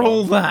James after Bond.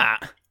 all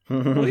that.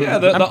 Well, yeah,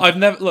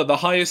 the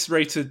highest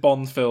rated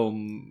Bond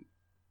film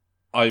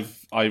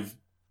I've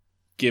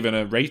given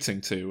a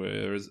rating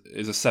to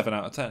is a 7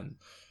 out of 10.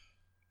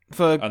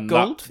 For And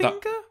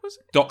Goldfinger, was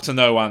it? Dr.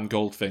 No and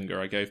Goldfinger,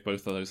 I gave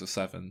both of those a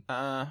 7.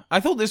 I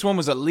thought this one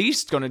was at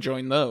least going to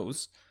join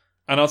those.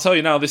 And I'll tell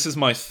you now, this is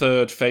my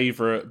third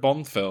favourite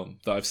Bond film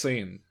that I've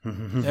seen.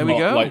 There we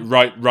go. Like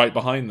right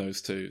behind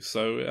those two.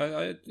 So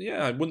I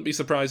wouldn't be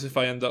surprised if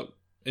I end up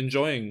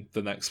enjoying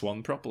the next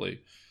one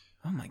properly.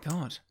 Oh my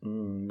god.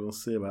 We'll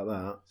see about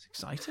that. It's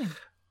exciting.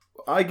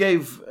 I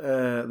gave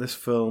this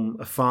film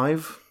a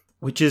 5,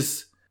 which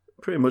is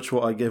pretty much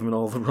what I gave in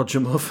all the Roger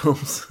Moore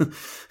films.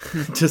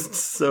 Just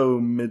so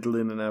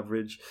middling and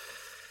average.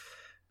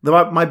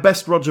 My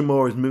best Roger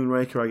Moore is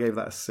Moonraker. I gave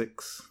that a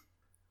 6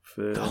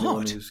 for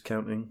anyone who's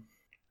counting.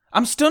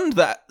 I'm stunned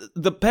that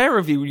the pair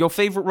of you, your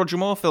favourite Roger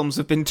Moore films,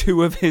 have been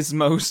two of his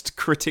most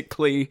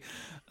critically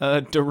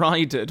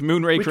derided.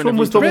 Moonraker Which and one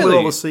was A the View one to with a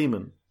all the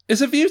semen?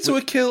 Is A View to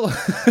a Kill?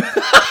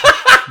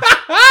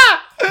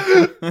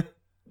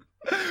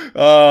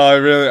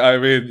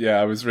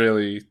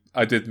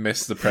 I did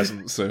miss the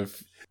presence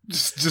of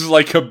just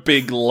like a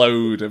big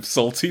load of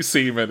salty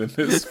semen in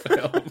this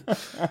film.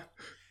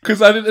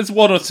 Because I think there's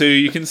one or two,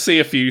 you can see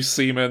a few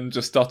semen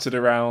just dotted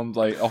around,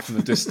 like off in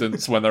the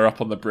distance when they're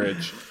up on the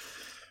bridge.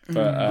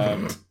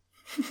 But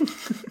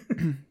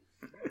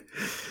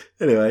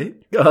anyway,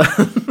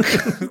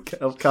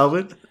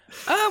 Calvin.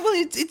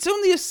 Well, it's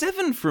only a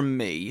 7 from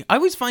me. I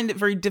always find it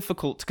very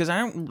difficult because I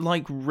don't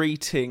like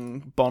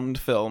rating Bond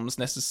films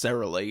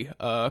necessarily.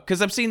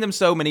 Because I've seen them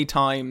so many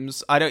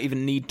times, I don't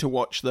even need to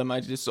watch them.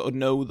 I just sort of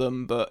know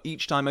them. But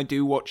each time I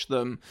do watch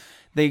them,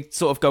 they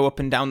sort of go up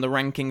and down the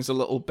rankings a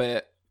little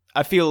bit.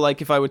 I feel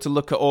like if I were to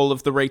look at all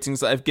of the ratings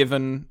that I've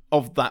given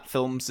of that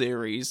film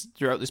series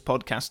throughout this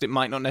podcast, it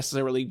might not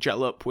necessarily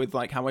gel up with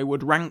like how I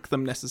would rank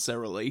them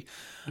necessarily.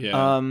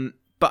 yeah.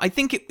 But I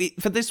think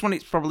for this one,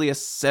 it's probably a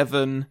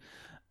 7.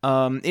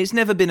 It's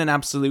never been an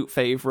absolute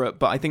favourite,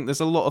 but I think there's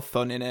a lot of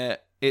fun in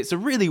it. It's a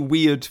really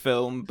weird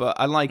film, but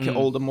I like it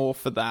all the more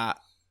for that.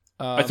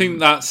 I think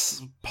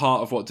that's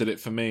part of what did it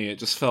for me. It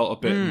just felt a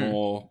bit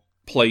more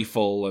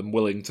playful and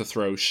willing to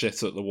throw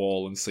shit at the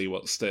wall and see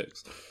what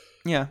sticks.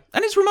 Yeah,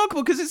 and it's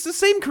remarkable because it's the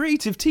same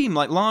creative team,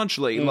 like,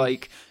 largely.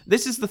 Like,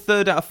 this is the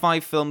 3rd out of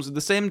 5 films with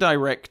the same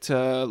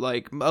director,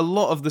 like, a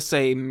lot of the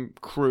same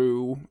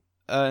crew,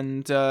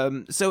 and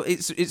so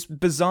it's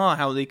bizarre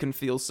how they can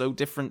feel so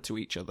different to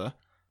each other.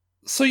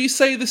 So you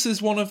say this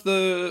is one of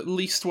the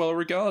least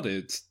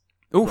well-regarded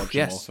Oof, Roger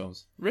yes. Moore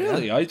films.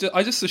 Really? I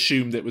just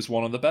assumed it was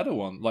one of the better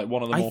ones, like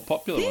one of the more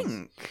popular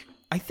ones.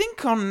 I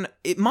think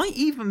it might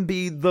even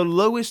be the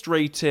lowest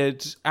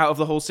rated out of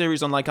the whole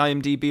series on like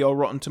IMDb or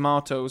Rotten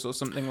Tomatoes or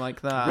something like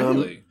that.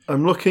 Really?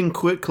 I'm looking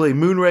quickly.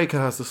 Moonraker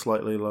has a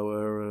slightly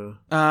lower.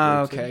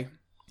 Okay.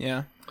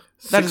 Yeah.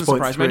 That doesn't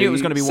surprise me. I knew it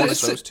was going to be one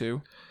of those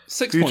two.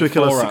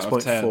 6.4 out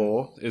of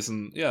 10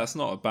 isn't... Yeah, it's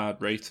not a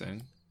bad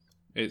rating.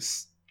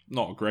 It's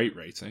not a great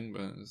rating,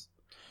 but...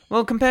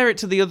 Well, compare it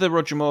to the other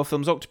Roger Moore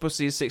films.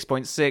 Octopussy is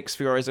 6.6,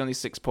 Fiora is only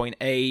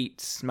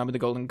 6.8, Man with the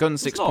Golden Gun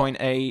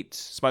 6.8,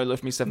 Spy Who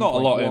Loved Me 7.1. Not a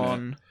lot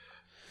in it.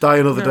 Die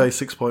Another Day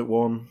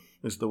 6.1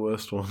 is the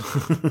worst one.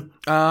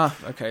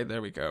 Okay,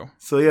 there we go.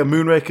 So yeah,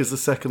 Moonraker's the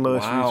second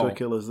lowest, Wow. View to a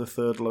Kill is the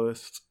third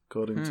lowest,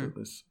 according to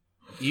this.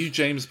 You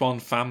James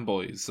Bond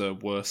fanboys are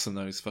worse than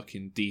those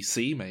fucking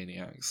DC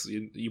maniacs.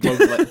 You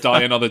won't let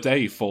Die Another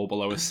Day fall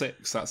below a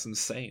 6. That's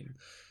insane.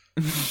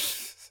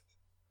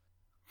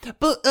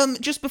 But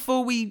just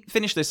before we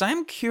finish this, I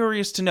am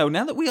curious to know,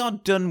 now that we are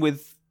done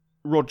with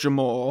Roger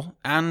Moore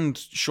and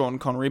Sean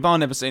Connery, bar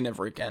Never Say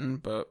Never Again,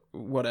 but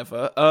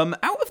whatever,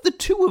 out of the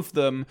two of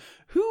them,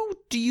 who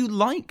do you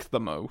like the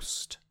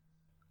most?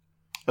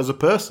 As a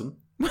person,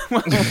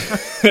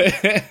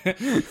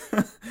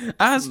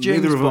 As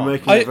James neither of them Bond.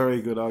 making a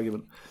very good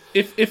argument.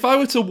 If I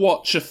were to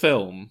watch a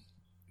film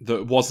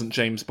that wasn't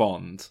James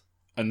Bond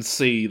and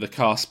see the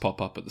cast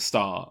pop up at the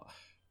start,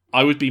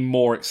 I would be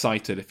more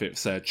excited if it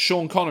said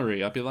Sean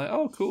Connery. I'd be like,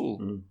 oh,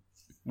 cool.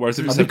 Whereas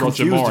if it I'd said be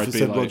Roger confused Moore, if I'd it be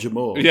said like, Roger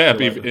Moore. yeah, I'd I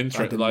be didn't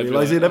interested.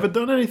 realise he'd ever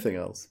done anything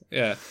else.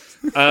 Yeah.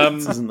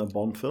 This isn't a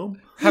Bond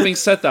film. Having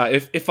said that,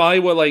 if I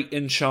were like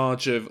in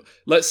charge of,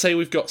 let's say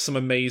we've got some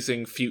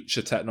amazing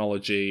future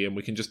technology and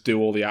we can just do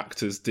all the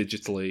actors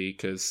digitally,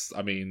 because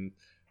I mean,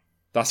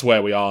 that's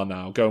where we are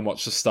now. Go and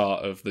watch the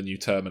start of the new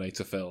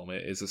Terminator film.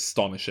 It is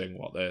astonishing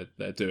what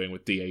they're doing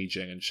with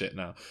de-aging and shit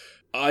now.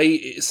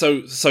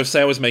 So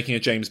say I was making a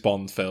James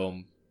Bond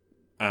film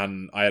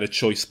and I had a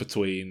choice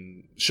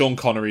between Sean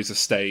Connery's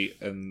estate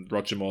and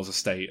Roger Moore's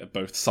estate are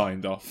both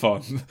signed off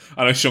on.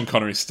 I know Sean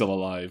Connery's still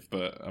alive,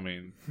 but I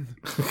mean,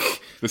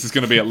 this is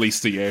going to be at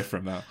least a year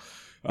from now.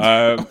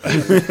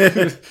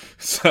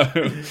 So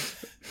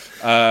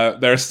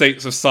their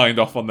estates are signed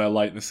off on their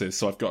likenesses,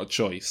 so I've got a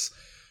choice.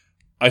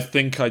 I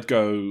think I'd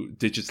go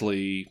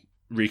digitally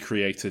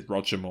recreated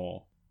Roger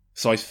Moore.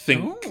 So I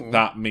think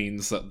that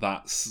means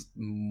that's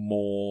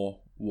more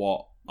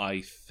what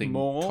I think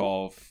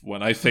of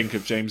when I think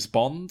of James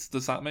Bond.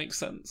 Does that make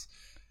sense?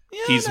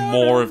 Yeah, he's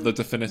more of the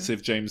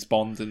definitive James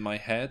Bond in my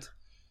head.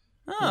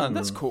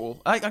 That's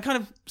cool. I kind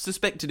of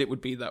suspected it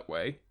would be that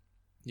way.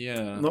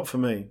 Yeah. Not for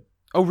me.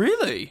 Oh,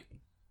 really?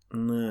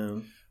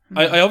 No.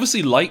 I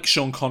obviously like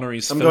Sean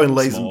Connery's I'm films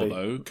going more, Lazenby.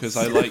 though, because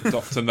I like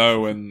Dr.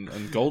 No and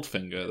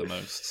Goldfinger the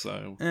most,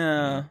 so...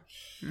 Yeah.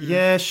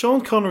 Yeah,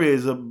 Sean Connery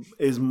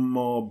is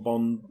more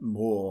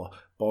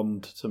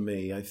Bond to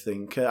me, I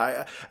think.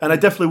 I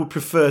definitely would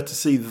prefer to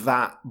see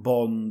that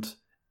Bond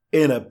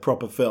in a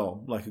proper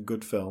film, like a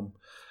good film.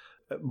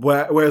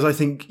 Whereas I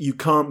think you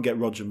can't get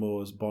Roger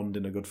Moore's Bond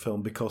in a good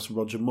film because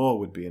Roger Moore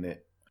would be in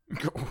it.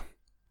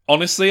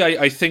 Honestly,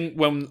 I think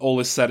when all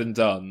is said and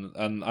done,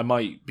 and I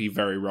might be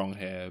very wrong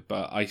here,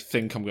 but I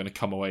think I'm going to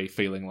come away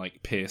feeling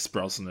like Pierce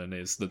Brosnan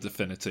is the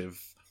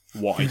definitive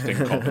what I think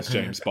of as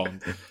James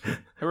Bond.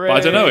 Hooray. But I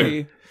don't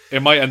know.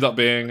 It might end up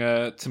being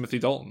Timothy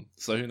Dalton,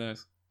 so who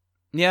knows?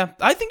 Yeah,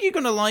 I think you're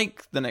going to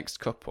like the next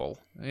couple.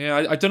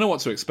 Yeah, I don't know what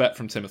to expect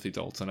from Timothy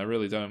Dalton. I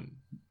really don't.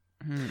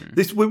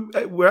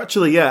 We're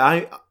actually,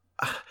 I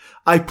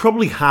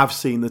probably have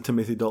seen the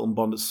Timothy Dalton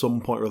Bond at some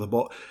point or other,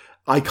 but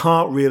I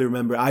can't really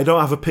remember it. I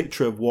don't have a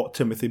picture of what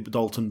Timothy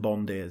Dalton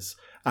Bond is.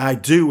 I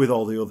do with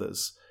all the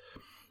others.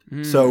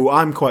 So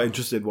I'm quite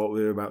interested in what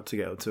we're about to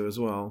get to as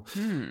well.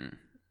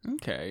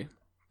 Okay,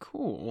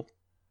 cool.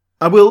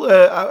 I will.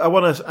 I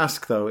want to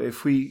ask though,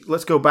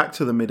 let's go back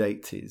to the mid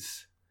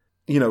 '80s.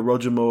 You know,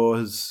 Roger Moore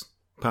has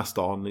passed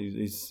on.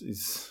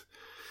 He's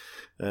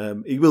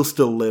he will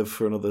still live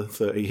for another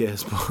 30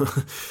 years,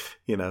 but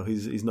you know,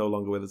 he's no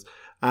longer with us.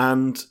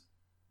 And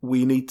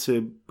we need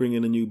to bring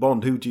in a new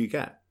Bond. Who do you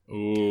get?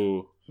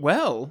 Ooh.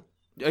 Well,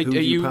 Who do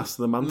you pass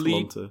the mantle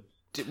on to?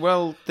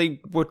 Well, they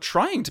were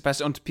trying to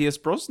pass it on to Pierce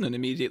Brosnan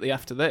immediately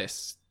after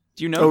this.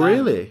 Do you know Oh, that?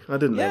 really? I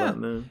didn't know Yeah. that,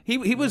 no.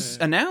 He was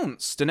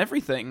announced and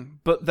everything,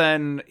 but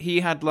then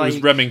he had It like...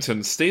 was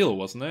Remington Steele,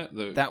 wasn't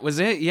it? That was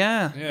it,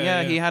 yeah.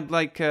 Yeah. He had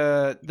like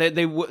there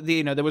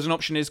was an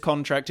option in his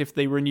contract if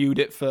they renewed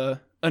it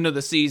for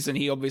another season.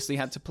 He obviously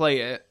had to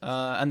play it,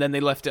 and then they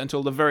left it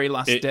until the very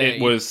last day.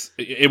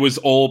 It was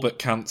all but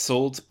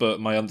cancelled. But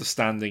my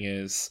understanding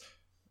is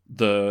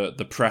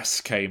the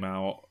press came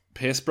out.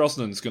 Pierce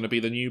Brosnan's going to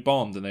be the new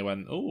Bond, and they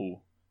went,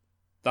 "Oh,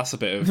 that's a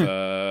bit of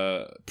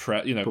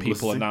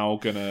people are now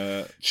going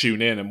to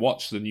tune in and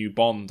watch the new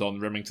Bond on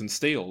Remington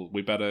Steele.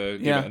 We better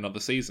give it another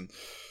season."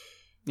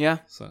 Yeah.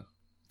 So,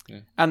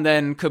 yeah. And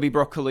then Cubby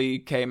Broccoli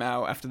came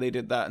out after they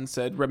did that and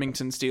said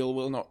Remington Steele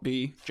will not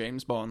be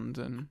James Bond,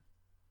 and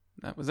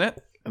that was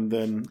it. And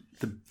then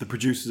the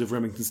producers of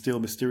Remington Steele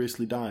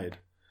mysteriously died.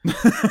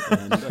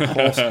 and a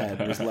horse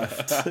head was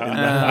left. In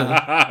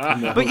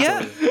the But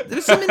yeah,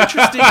 there's some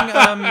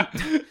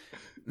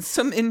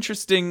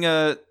interesting.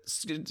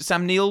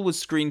 Sam Neill was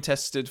screen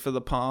tested for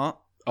the part.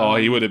 Oh,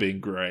 he would have been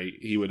great.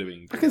 He would have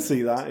been I great. can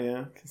see that.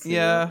 Yeah. I can see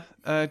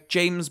that.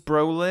 James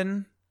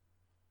Brolin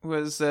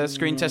was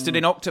screen tested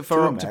in for too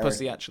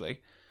Octopussy, American. Uh,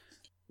 actually.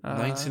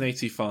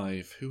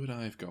 1985. Who would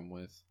I have gone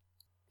with?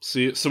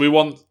 So we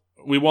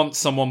want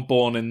someone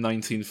born in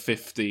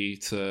 1950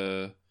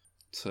 to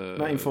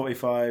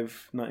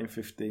 1945,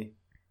 1950.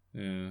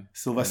 Yeah.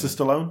 Sylvester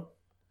Stallone.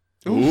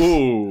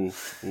 Ooh.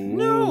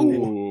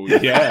 No.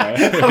 Yeah.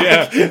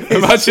 Yeah.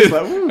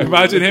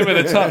 Imagine him in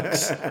a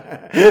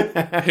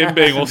tux. Him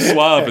being all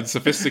suave and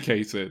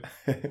sophisticated.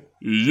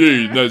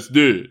 Yeah, let's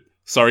do it.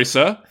 Sorry,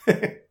 sir.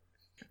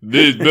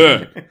 This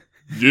man.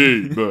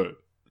 Yeah,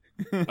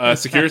 man.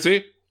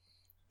 Security.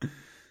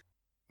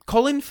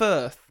 Colin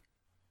Firth.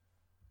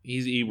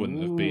 He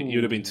wouldn't have been. He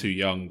would have been too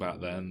young back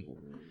then.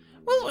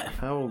 Well,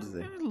 How old is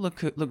he?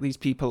 look these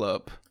people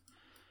up.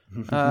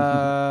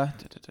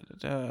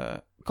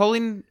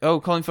 Colin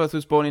Firth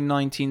was born in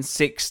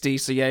 1960,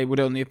 so yeah, he would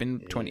only have been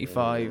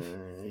 25.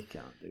 You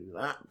can't do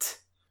that.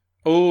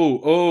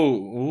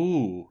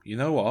 Oh. You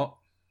know what?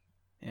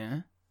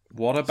 Yeah.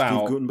 What Steve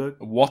about Guttenberg.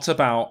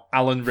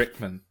 Alan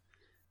Rickman?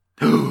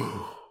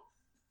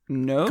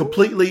 No.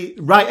 Completely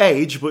right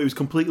age, but he was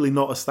completely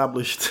not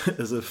established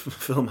as a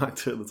film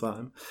actor at the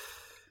time.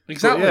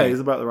 Exactly. But yeah, he's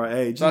about the right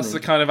age. That's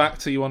isn't the kind of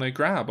actor you want to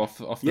grab off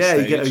the yeah,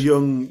 stage. you get a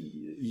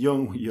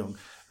young,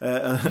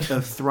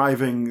 a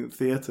thriving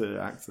theatre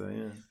actor.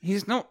 Yeah,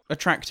 He's not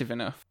attractive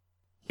enough.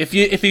 If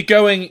you're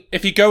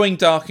going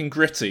dark and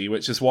gritty,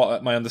 which is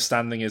what my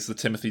understanding is the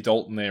Timothy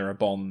Dalton era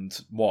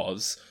Bond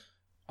was,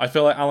 I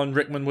feel like Alan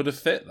Rickman would have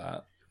fit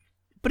that.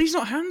 But he's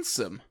not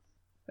handsome.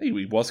 He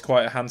was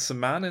quite a handsome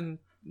man in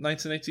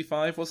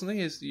 1985, wasn't he?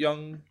 His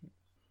young,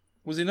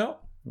 was he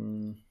not?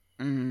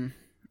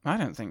 I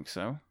don't think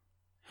so.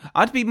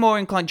 I'd be more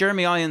inclined.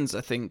 Jeremy Irons,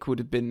 I think, would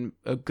have been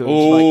a good,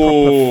 like,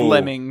 proper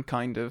Fleming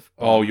kind of.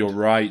 Oh, you're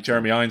right.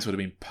 Jeremy Irons would have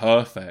been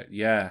perfect.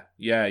 Yeah.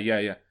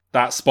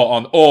 That's spot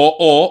on.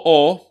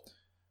 Or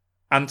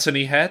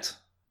Anthony Head.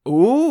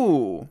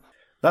 Ooh.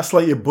 that's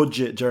like your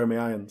budget Jeremy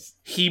Irons.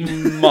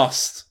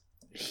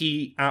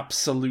 He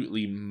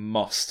absolutely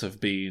must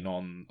have been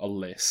on a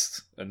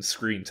list and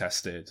screen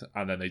tested,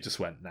 and then they just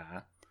went,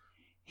 nah.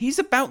 He's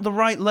about the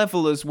right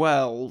level as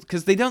well,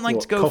 because they don't like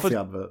to go coffee for.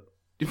 advert.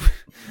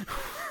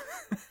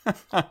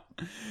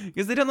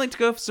 Because they don't like to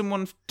go for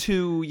someone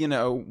too,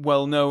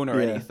 well known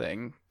or Yeah.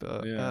 anything.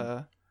 But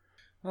Yeah.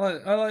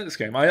 I like this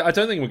game. I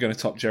don't think we're going to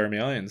top Jeremy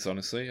Irons,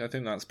 honestly. I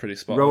think that's pretty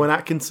spot on. Rowan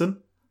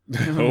Atkinson.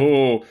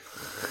 Oh,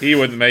 he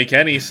wouldn't make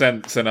any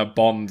sense in a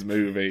Bond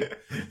movie.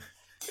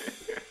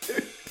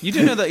 you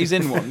do know that he's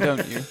in one,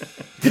 don't you?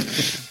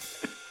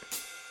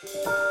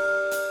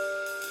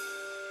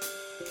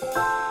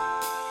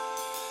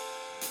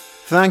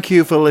 Thank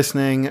you for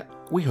listening.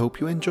 We hope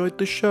you enjoyed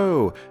the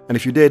show. And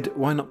if you did,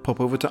 why not pop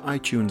over to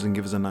iTunes and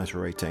give us a nice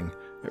rating?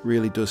 It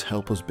really does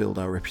help us build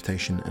our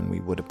reputation and we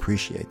would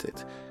appreciate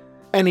it.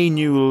 Any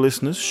new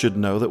listeners should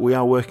know that we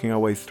are working our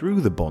way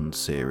through the Bond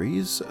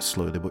series,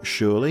 slowly but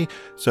surely,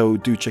 so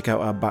do check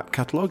out our back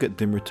catalogue at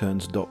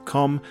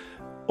dimreturns.com.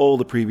 All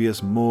the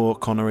previous Moore,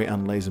 Connery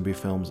and Lazenby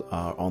films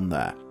are on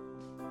there.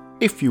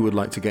 If you would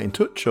like to get in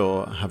touch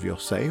or have your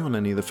say on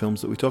any of the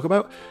films that we talk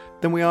about,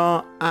 then we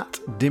are at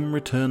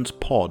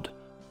dimreturnspod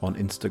on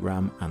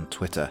Instagram and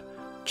Twitter.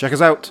 Check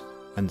us out,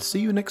 and see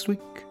you next week.